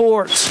 A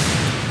sport.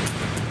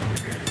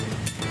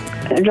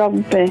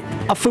 Rugby.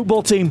 A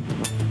football team.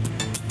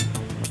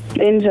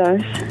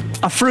 Rangers.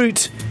 A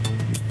fruit.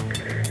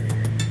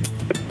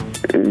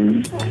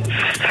 We're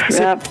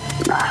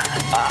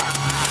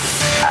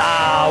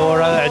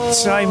out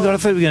of time. I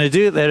thought we were going to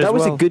do it there as well. That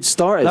was a good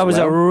start. That was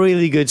a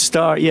really good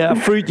start. Yeah, a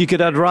fruit. You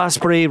could add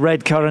raspberry,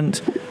 red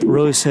currant,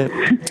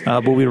 rosehip,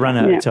 but we ran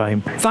out of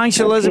time. Thanks,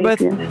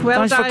 Elizabeth. Well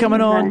Thanks for done.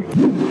 coming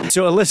on.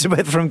 So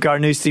Elizabeth from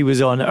Carnoustie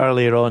was on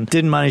earlier on.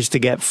 Didn't manage to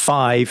get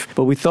 5,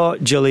 but we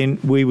thought, Gillian,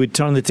 we would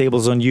turn the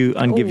tables on you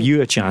and give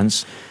you a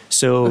chance.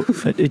 So,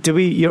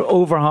 you're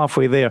over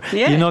halfway there.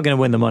 Yeah. You're not going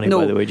to win the money, No.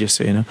 by the way, just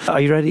so you know. Are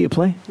you ready to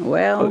play?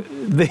 Well,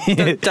 do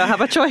I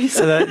have a choice?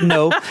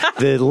 No.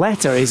 The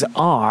letter is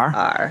R.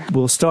 R.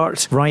 We'll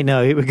start right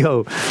now. Here we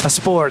go. A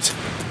sport.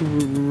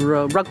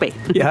 Rugby.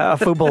 Yeah, a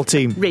football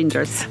team.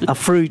 Rangers. A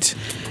fruit.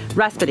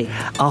 Raspberry.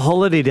 A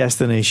holiday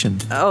destination.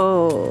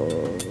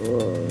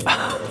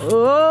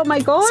 Oh my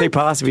God. Say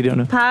pass if you don't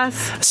know.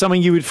 Pass.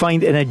 Something you would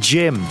find in a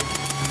gym.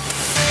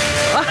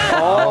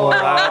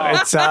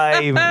 Right,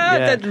 time.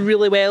 Yeah. Did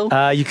really well.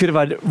 You could have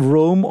had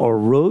Rome or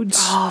Rhodes.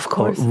 Oh, of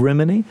course. Or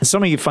Rimini.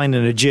 Something you'd find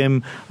in a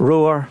gym.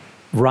 Rower,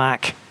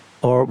 rack,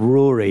 or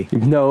Rory.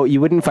 No, you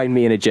wouldn't find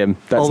me in a gym.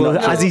 That's Although,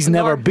 not as he's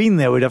never been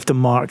there, we'd have to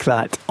mark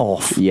that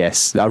off.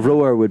 Yes, a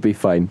rower would be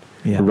fine.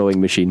 Yeah. A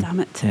rowing machine. Damn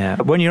it.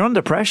 Yeah. When you're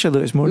under pressure,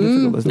 though, it's more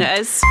difficult, isn't it? It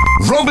is.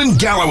 Robin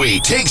Galloway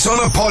takes on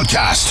a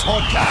podcast.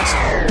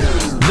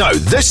 Now,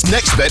 this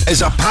next bit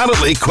is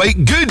apparently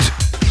quite good.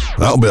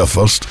 That'll be a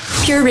first.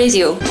 Pure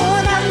Radio.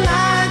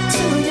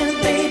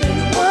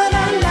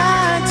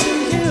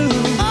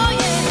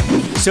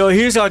 So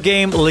here's our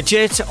game,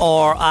 legit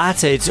or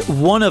at it.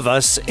 One of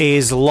us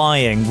is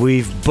lying.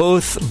 We've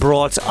both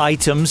brought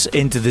items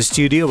into the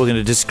studio. We're going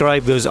to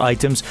describe those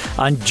items.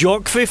 And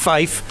Jock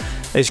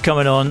Fife is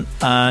coming on,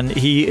 and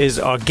he is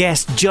our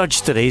guest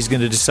judge today. He's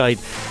going to decide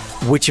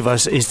which of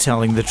us is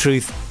telling the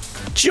truth.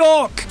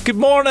 Jock, good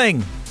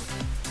morning.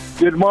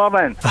 Good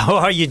morning. How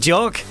are you,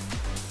 Jock?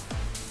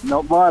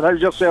 Not bad.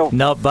 How's yourself?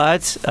 Not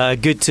bad.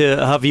 Good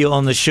to have you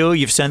on the show.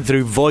 You've sent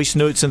through voice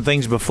notes and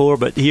things before,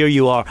 but here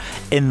you are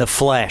in the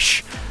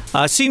flesh.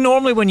 See,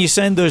 normally when you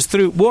send those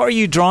through, what are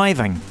you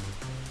driving?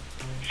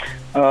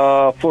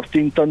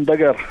 14-ton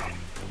digger.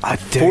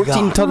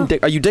 14-ton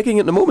digger. Are you digging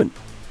at the moment?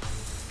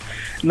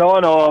 No,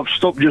 I've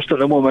stopped just at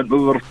the moment. We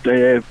were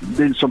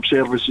doing some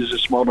services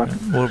this morning.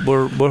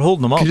 We're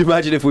holding them up. Could you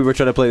imagine if we were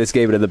trying to play this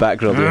game and in the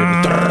background?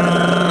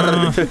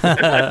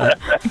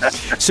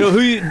 So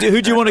who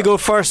do you want to go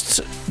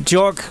first,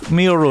 Jock,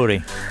 me or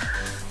Rory?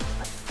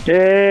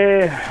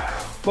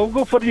 We'll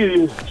go for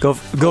you. Go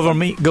for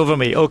me. Go for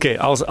me. Okay,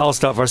 I'll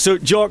start first. So,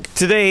 Jock,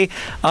 today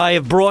I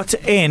have brought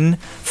in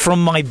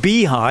from my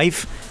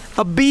beehive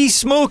a bee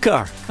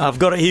smoker. I've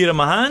got it here in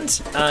my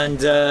hand,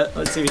 and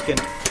let's see if we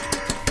can.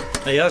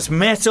 Yeah, it's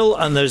metal,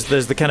 and there's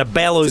the kind of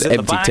bellows at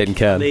the back. Empty tin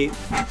can. They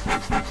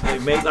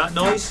make that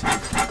noise.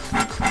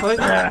 How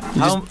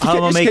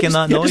am I making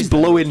that noise? Just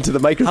blow into the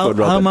microphone,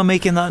 How am I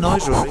making that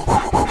noise, Rory?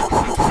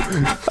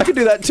 I can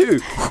do that too.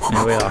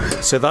 There we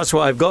are. So that's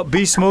what I've got,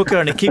 bee smoker,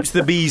 and it keeps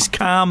the bees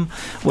calm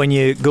when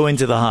you go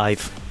into the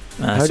hive.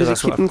 How does it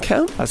keep them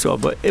calm? That's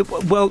what. But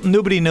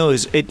nobody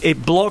knows.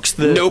 It blocks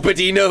the.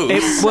 Nobody knows.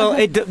 It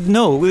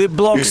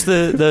blocks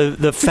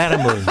the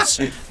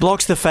pheromones.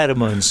 Blocks the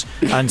pheromones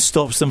and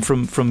stops them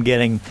from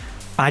getting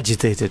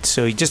agitated.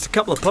 So just a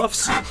couple of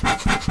puffs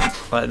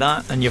like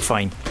that, and you're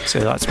fine. So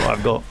that's what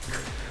I've got.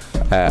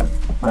 That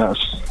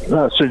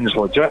sounds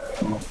legit.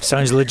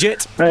 Sounds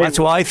legit. Right. That's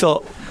what I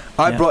thought.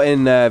 I brought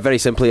in, very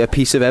simply, a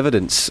piece of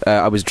evidence.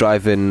 I was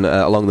driving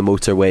along the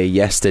motorway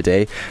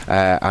yesterday,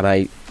 and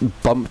I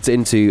bumped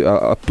into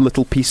a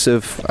little piece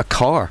of a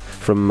car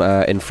from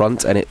in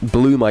front, and it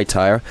blew my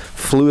tyre,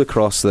 flew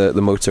across the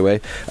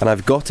motorway, and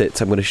I've got it.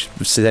 I'm going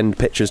to send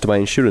pictures to my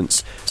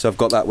insurance, so I've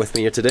got that with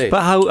me here today.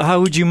 But how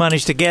would you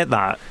manage to get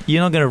that?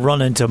 You're not going to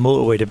run into a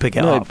motorway to pick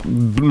it up. I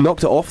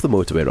knocked it off the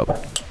motorway, Rob.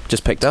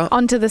 Just picked up.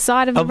 Onto the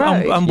side of the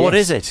road. And what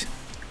is it?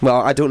 Well,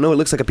 I don't know. It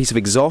looks like a piece of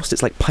exhaust.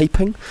 It's like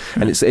piping,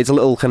 and it's a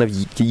little kind of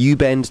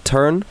U-bend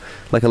turn,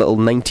 like a little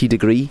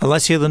 90-degree.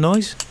 Let's hear the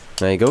noise.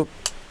 There you go.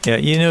 Yeah,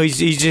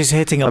 he's just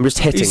hitting. I'm just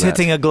hitting. He's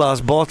hitting a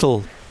glass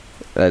bottle.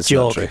 That's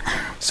not true.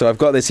 So I've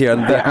got this here,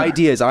 and the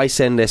idea is I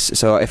send this.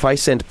 So if I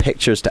send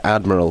pictures to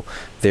Admiral,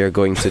 they're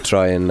going to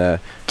try and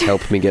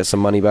help me get some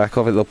money back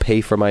off it. They'll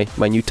pay for my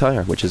new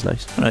tyre, which is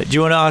nice. Right, do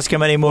you want to ask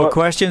him any more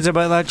questions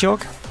about that,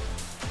 Jock?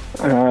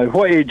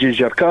 What age is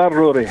your car,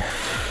 Rory?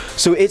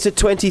 So it's a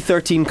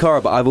 2013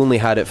 car, but I've only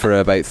had it for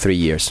about 3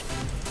 years.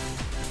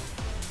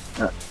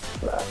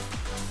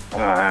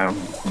 I'm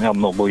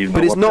not believing.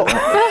 But it's not.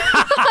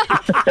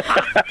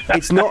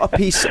 It's not a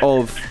piece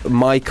of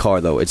my car,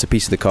 though. It's a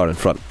piece of the car in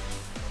front.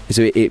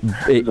 So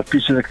it's a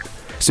piece of the.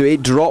 So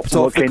it dropped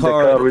off the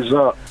car. What kind of car was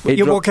that?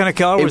 What kind of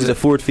car was it? It was a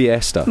Ford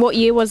Fiesta. What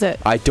year was it?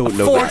 I don't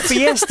know. Ford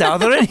Fiesta? Are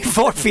there any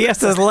Ford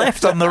Fiestas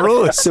left on the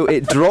road? So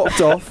it dropped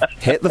off,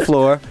 hit the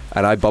floor,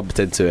 and I bumped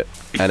into it,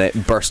 and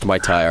it burst my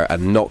tyre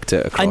and knocked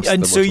it across the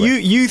And so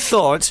motorway. you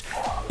thought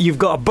you've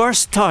got a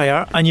burst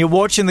tyre and you're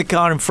watching the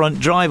car in front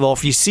drive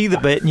off, you see the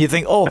bit and you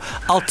think, oh,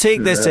 I'll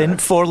take this in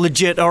for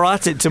legit or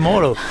at it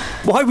tomorrow.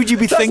 Why would you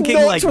be thinking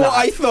like that? That's what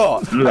I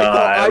thought. Nah,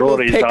 I will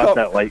Rory's pick had up,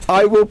 that, like-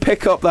 I will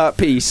pick up that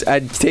piece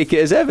and take it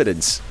as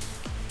evidence.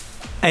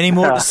 Any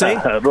more to say?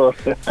 Rory,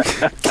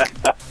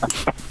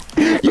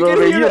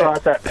 you're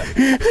at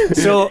it.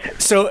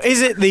 So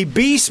is it the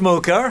bee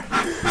smoker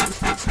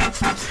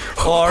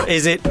or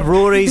is it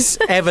Rory's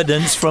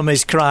evidence from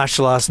his crash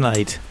last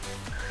night?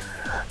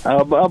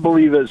 I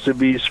believe it's the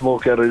bee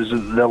smoker is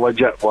the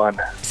legit one.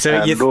 So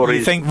And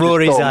you think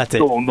Rory's total, at it?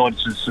 Total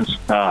nonsense.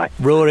 Aye.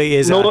 Rory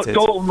is at it.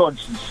 Total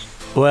nonsense.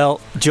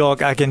 Well,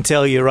 Jock, I can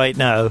tell you right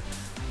now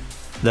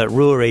that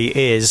Rory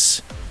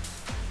is...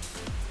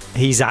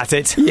 He's at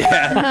it.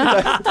 Yeah.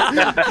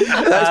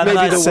 That's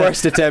maybe the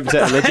worst attempt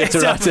at a legit It's a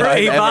errata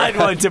pretty I've bad ever-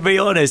 one, to be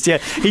honest. Yeah,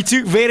 he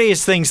took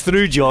various things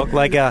through, Jock,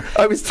 like I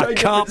was trying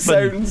to carp get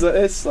sounds like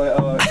this. Like,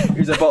 oh,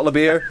 here's a bottle of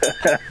beer.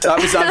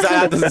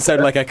 That doesn't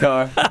sound like a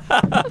car.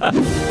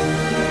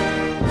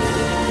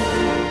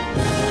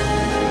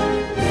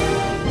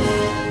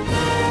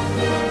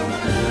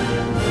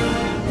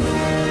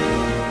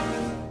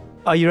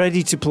 Are you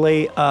ready to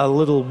play a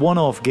little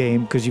one-off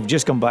game because you've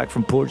just come back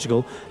from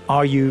Portugal?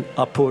 Are you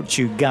a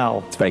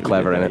Portugal? It's very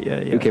clever, isn't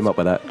it? Yeah. Who came up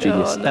with that?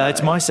 Genius.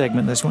 It's my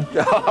segment, this one.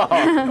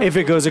 If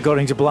it goes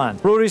according to plan.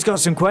 Rory's got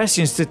some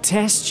questions to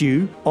test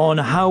you on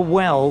how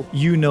well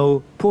you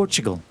know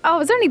Portugal. Oh, I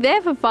was only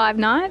there for 5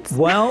 nights.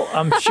 Well,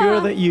 I'm sure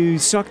that you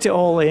sucked it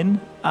all in.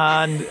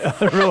 And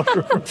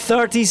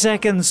 30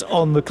 seconds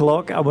on the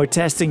clock, and we're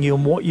testing you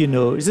on what you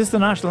know. Is this the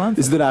national anthem?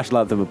 This is the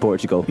national anthem of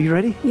Portugal. Are you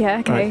ready?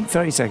 Yeah, okay. Right,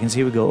 30 seconds,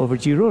 here we go. Over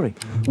to you, Rory.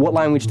 What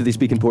language do they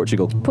speak in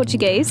Portugal?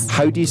 Portuguese.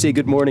 How do you say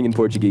good morning in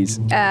Portuguese?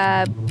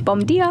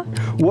 Bom dia.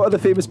 What are the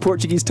famous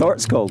Portuguese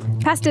tarts called?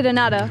 Pasta de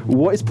nada.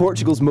 What is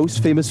Portugal's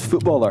most famous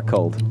footballer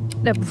called?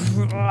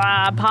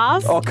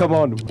 Pass. Oh, come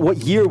on. What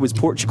year was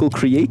Portugal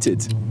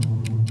created?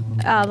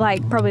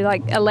 Probably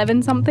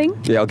 11 something.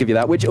 Yeah, I'll give you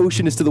that. Which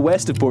ocean is to the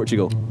west of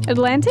Portugal?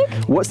 Atlantic.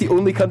 What's the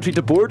only country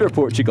to border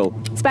Portugal?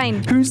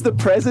 Spain. Who's the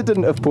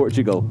president of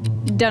Portugal?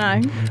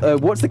 Dunno.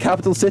 What's the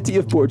capital city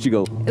of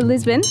Portugal?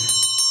 Lisbon.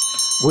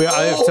 We're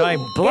out of time.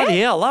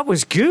 Bloody hell, that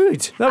was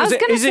good. That I was it.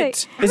 gonna Is say-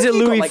 it? Is it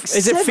You got Louis? like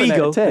Is it 7 out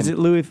of Figo? 10. Is it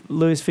Louis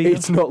Figo?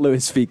 It's not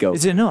Luis Figo.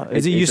 Is it not?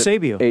 Is it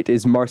Eusebio? It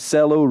is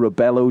Marcelo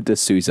Rebelo de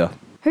Souza.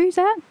 Who's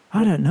that?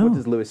 I don't know. What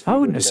does Luis I Figo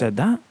wouldn't do have then? said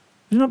that.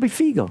 Would it not be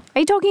Figo? Are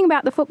you talking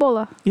about the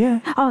footballer? Yeah.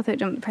 Oh, I thought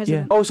you were the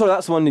president. Oh, sorry,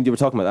 that's the one you were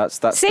talking about.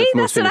 That's See, the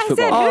most that's what famous I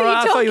said. footballer. Who are you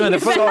I thought you talking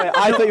meant the about? Sorry,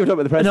 I thought you were talking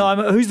about the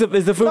president. No,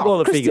 is the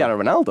footballer Figo? Cristiano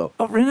Ronaldo.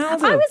 Oh,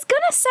 Ronaldo. I was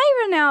gonna say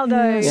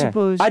Ronaldo. I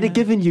suppose. I'd yeah. have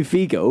given you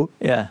Figo.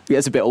 Yeah. Yeah,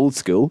 it's a bit old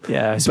school.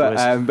 Yeah, I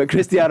suppose. But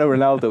Cristiano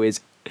Ronaldo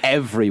is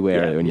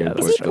everywhere Yeah, when you're yeah, in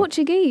that's Is he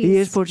Portugal. Portuguese? He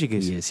is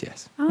Portuguese. He is,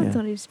 yes. Oh, I Yeah.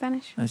 thought he was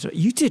Spanish. That's right.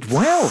 You did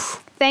well.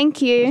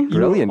 Thank you. You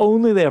Brilliant. were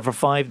only there for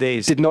 5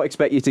 days. Did not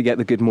expect you to get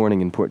the good morning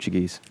in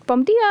Portuguese.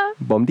 Bom dia.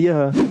 Bom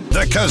dia.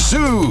 The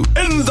kazoo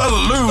in the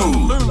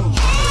loo.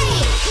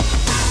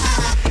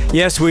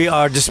 Yes, we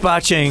are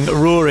dispatching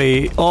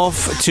Rory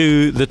off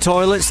to the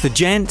toilets, the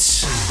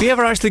gents. Have you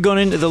ever actually gone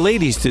into the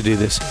ladies to do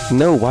this?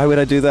 No, why would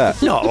I do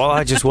that? No, well,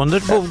 I just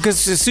wondered. Well,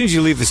 because as soon as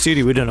you leave the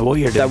studio, we don't know what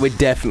you're doing. That would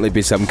definitely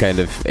be some kind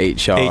of HR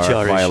issue.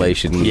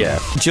 violation. Yeah.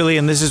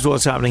 Gillian, this is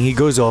what's happening. He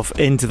goes off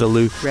into the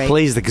loo, Right.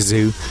 plays the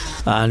kazoo,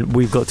 and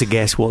we've got to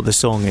guess what the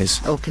song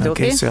is. Okie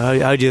Okay, dokie. so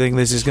how do you think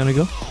this is going to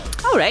go?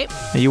 All right.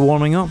 Are you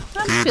warming up?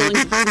 I'm feeling.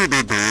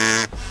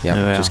 Yeah,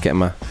 Yeah. just getting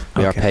my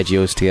Okay.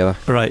 arpeggios together.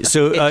 Right,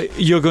 so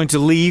you're going to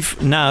leave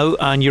now,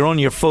 and you're on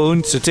your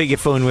phone, so take your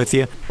phone with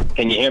you.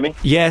 Can you hear me?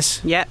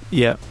 Yes? Yeah.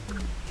 Yeah.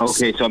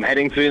 Okay, so I'm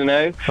heading through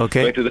now.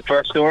 Okay. Going through the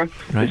first door,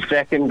 Right. the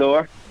second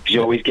door.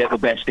 You always get the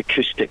best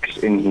acoustics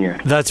in here.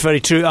 That's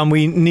very true, and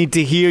we need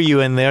to hear you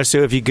in there, so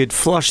if you could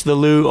flush the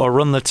loo or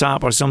run the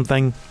tap or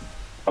something.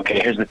 Okay,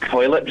 here's the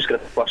toilet. Just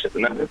going to flush it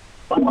now.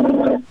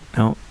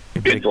 No.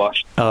 Good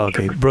flush. Oh,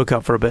 okay. Broke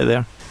up for a bit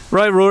there.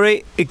 Right,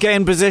 Rory, get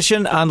in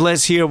position and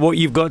let's hear what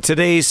you've got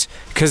today's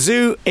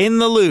kazoo in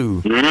the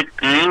loo.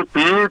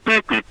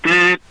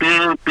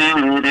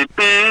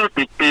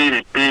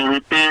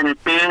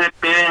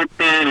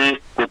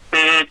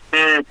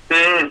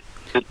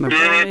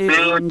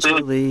 Mariah and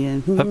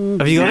Julian.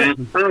 Have you got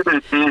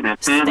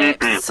it?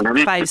 Steps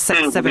 5,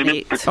 6, 7,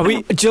 8. Are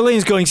we?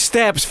 Gillian's going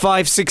steps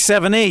 5, 6,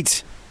 7,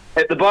 8.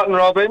 Hit the button,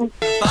 Robin.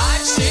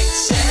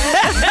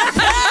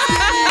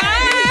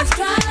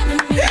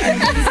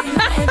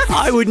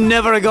 I would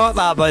never have got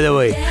that, by the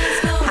way.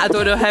 I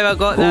don't know how I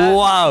got that.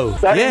 Wow.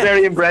 That's Yeah.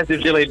 very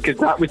impressive, Gillian, because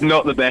that was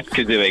not the best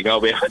kazooing,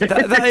 I'll be honest.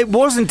 That it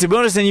wasn't, to be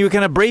honest, and you were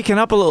kind of breaking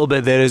up a little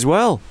bit there as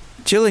well.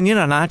 Gillian, you're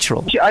a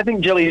natural. I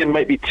think Gillian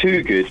might be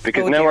too good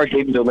because now our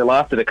game's only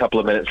lasted a couple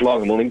of minutes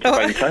long and we'll need to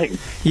find time.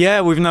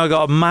 Yeah, we've now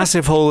got a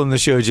massive hole in the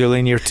show,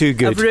 Gillian. You're too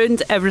good. I've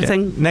ruined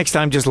everything. Yeah. Next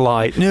time, just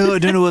lie. No, I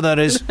don't know what that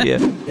is. Yeah.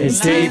 It's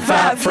Deep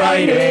Fat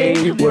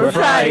Friday, we're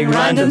frying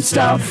random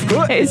stuff.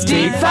 It's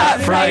Deep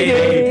Fat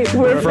Friday,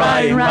 we're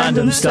frying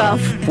random stuff.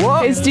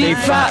 It's Deep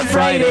Fat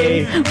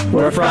Friday,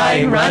 we're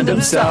frying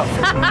random stuff.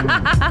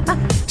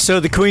 So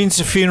the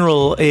Queen's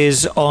funeral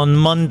is on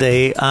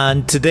Monday,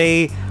 and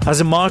today, as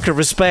a mark of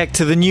respect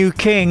to the new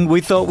king,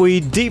 we thought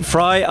we'd deep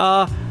fry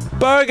a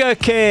Burger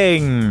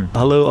King.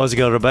 Hello,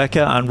 Ozzy,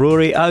 Rebecca and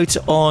Rory out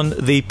on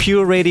the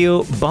Pure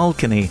Radio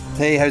balcony.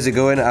 Hey, how's it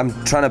going? I'm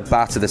trying to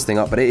batter this thing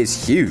up, but it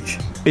is huge.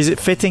 Is it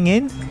fitting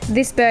in?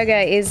 This burger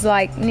is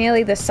like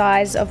nearly the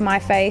size of my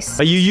face.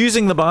 Are you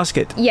using the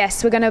basket?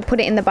 Yes, we're going to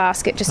put it in the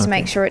basket just to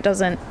make sure it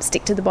doesn't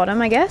stick to the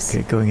bottom, I guess.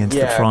 Okay, going into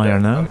the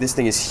fryer now. This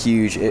thing is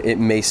huge. It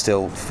may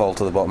still fall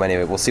to the bottom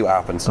anyway. We'll see what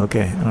happens.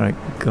 Okay, all right,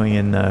 going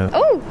in now.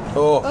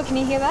 Oh, can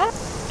you hear that?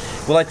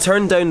 Well, I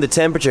turned down the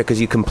temperature because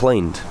you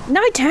complained.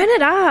 No, turn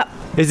it up.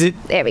 Is it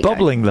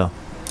bubbling though?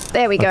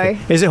 There we go.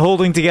 Is it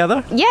holding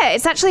together? Yeah,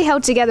 it's actually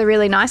held together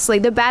really nicely.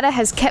 The batter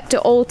has kept it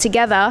all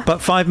together.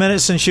 About 5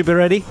 minutes and should be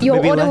ready? Your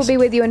Maybe order less? will be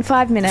with you in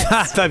 5 minutes.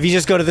 Have you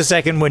just go to the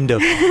second window?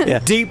 Yeah.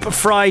 Deep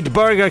fried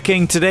Burger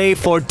King today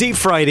for Deep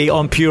Friday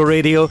on Pure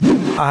Radio.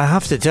 I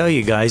have to tell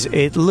you guys,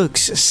 it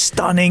looks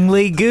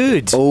stunningly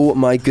good. Oh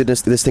my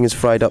goodness, this thing is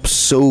fried up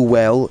so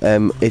well.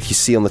 If you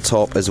see on the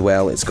top as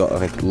well, it's got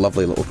a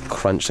lovely little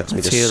crunch. That's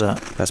me Let's hear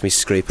that. That's me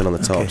scraping on the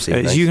top. See,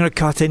 You're nice. going to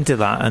cut into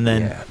that and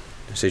then... Yeah.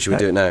 So should we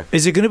do it now?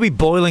 Is it going to be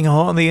boiling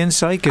hot on the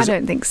inside? I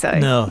don't think so.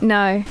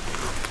 No.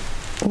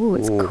 Ooh,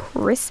 it's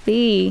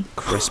crispy.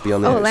 Crispy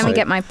on the outside. Let me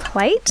get my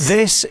plate.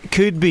 This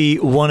could be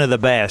one of the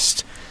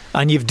best.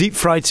 And you've deep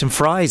fried some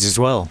fries as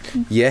well.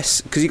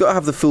 Yes, because you got to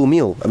have the full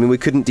meal. I mean, we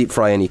couldn't deep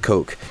fry any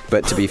Coke,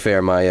 but to be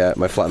fair, my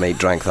flatmate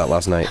drank that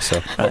last night, so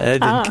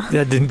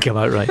that didn't come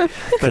out right.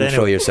 But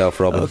control yourself,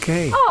 Robin.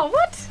 Okay. Oh,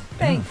 what?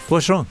 Thanks.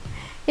 What's wrong?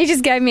 He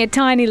just gave me a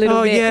tiny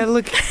little bit. Oh yeah,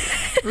 look,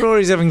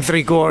 Rory's having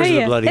 3/4 of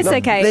the bloody. It's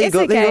okay. There you It's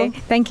go, there you okay.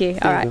 go. Thank you.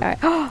 All right.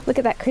 Oh, look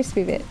at that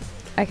crispy bit.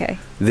 Okay.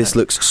 This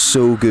looks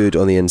so good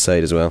on the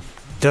inside as well.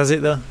 Does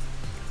it though?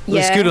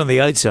 Yeah. Looks good on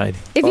the outside.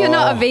 If you're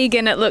not a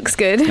vegan, it looks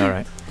good. All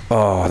right.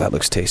 Oh, that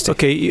looks tasty.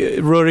 Okay,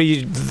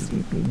 Rory,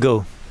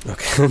 go.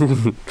 Okay.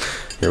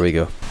 Here we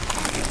go.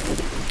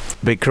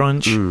 Big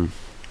crunch.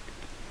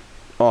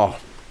 Oh,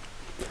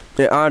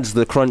 it adds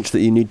the crunch that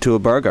you need to a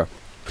burger.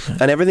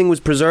 And everything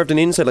was preserved on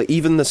the inside, like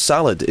even the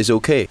salad is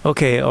okay.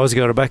 Okay,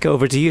 Ozzy, Rebecca,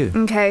 over to you.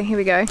 Okay, here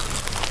we go.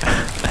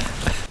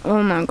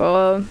 Oh my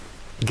god.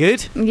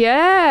 Good?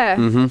 Yeah.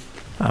 Mm-hmm.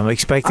 I'm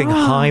expecting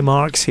high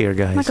marks here,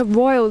 guys. Like a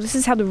royal. This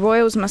is how the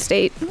royals must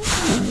eat.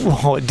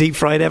 What, deep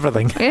fried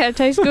everything? Yeah, it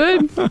tastes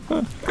good.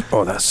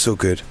 Oh, that's so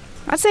good.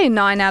 I'd say a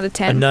 9 out of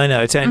 10. A 9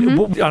 out of 10.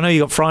 Mm-hmm. I know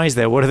you got fries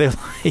there. What are they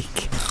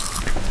like?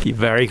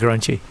 Very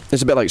crunchy.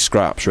 It's a bit like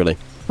scraps, really.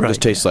 Right.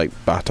 Just tastes like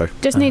batter.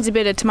 Just needs a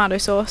bit of tomato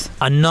sauce.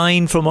 A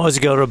 9 from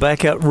Ozzy,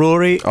 Rebecca.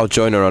 Rory? I'll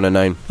join her on a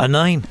 9. A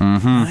 9.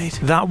 Mm-hmm. Right.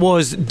 That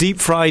was Deep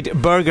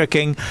Fried Burger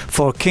King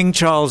for King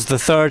Charles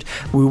III.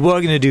 We were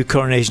going to do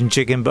Coronation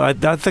Chicken,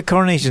 but the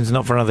Coronation's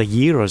not for another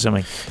year or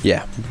something.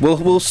 Yeah, we'll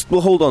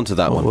hold on to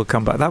that one. We'll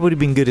come back. That would have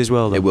been good as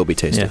well, though. It will be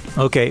tasty. Yeah.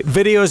 Okay,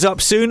 videos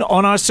up soon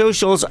on our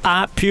socials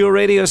at Pure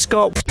Radio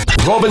Scott.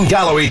 Robin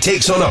Galloway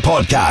takes on a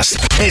podcast.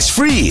 It's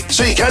free,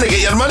 so you can't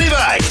get your money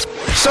back.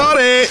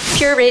 Sorry.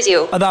 Pure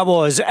Radio. And that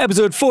was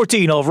episode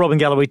 14 of Robin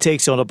Galloway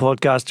Takes On a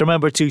Podcast.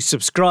 Remember to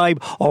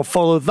subscribe or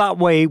follow. That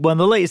way, when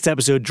the latest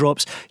episode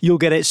drops, you'll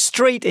get it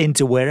straight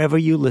into wherever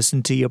you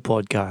listen to your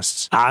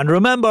podcasts. And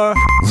remember,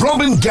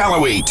 Robin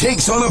Galloway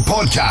Takes On a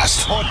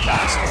Podcast.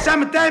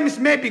 Sometimes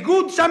maybe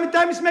good,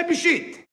 sometimes maybe shit.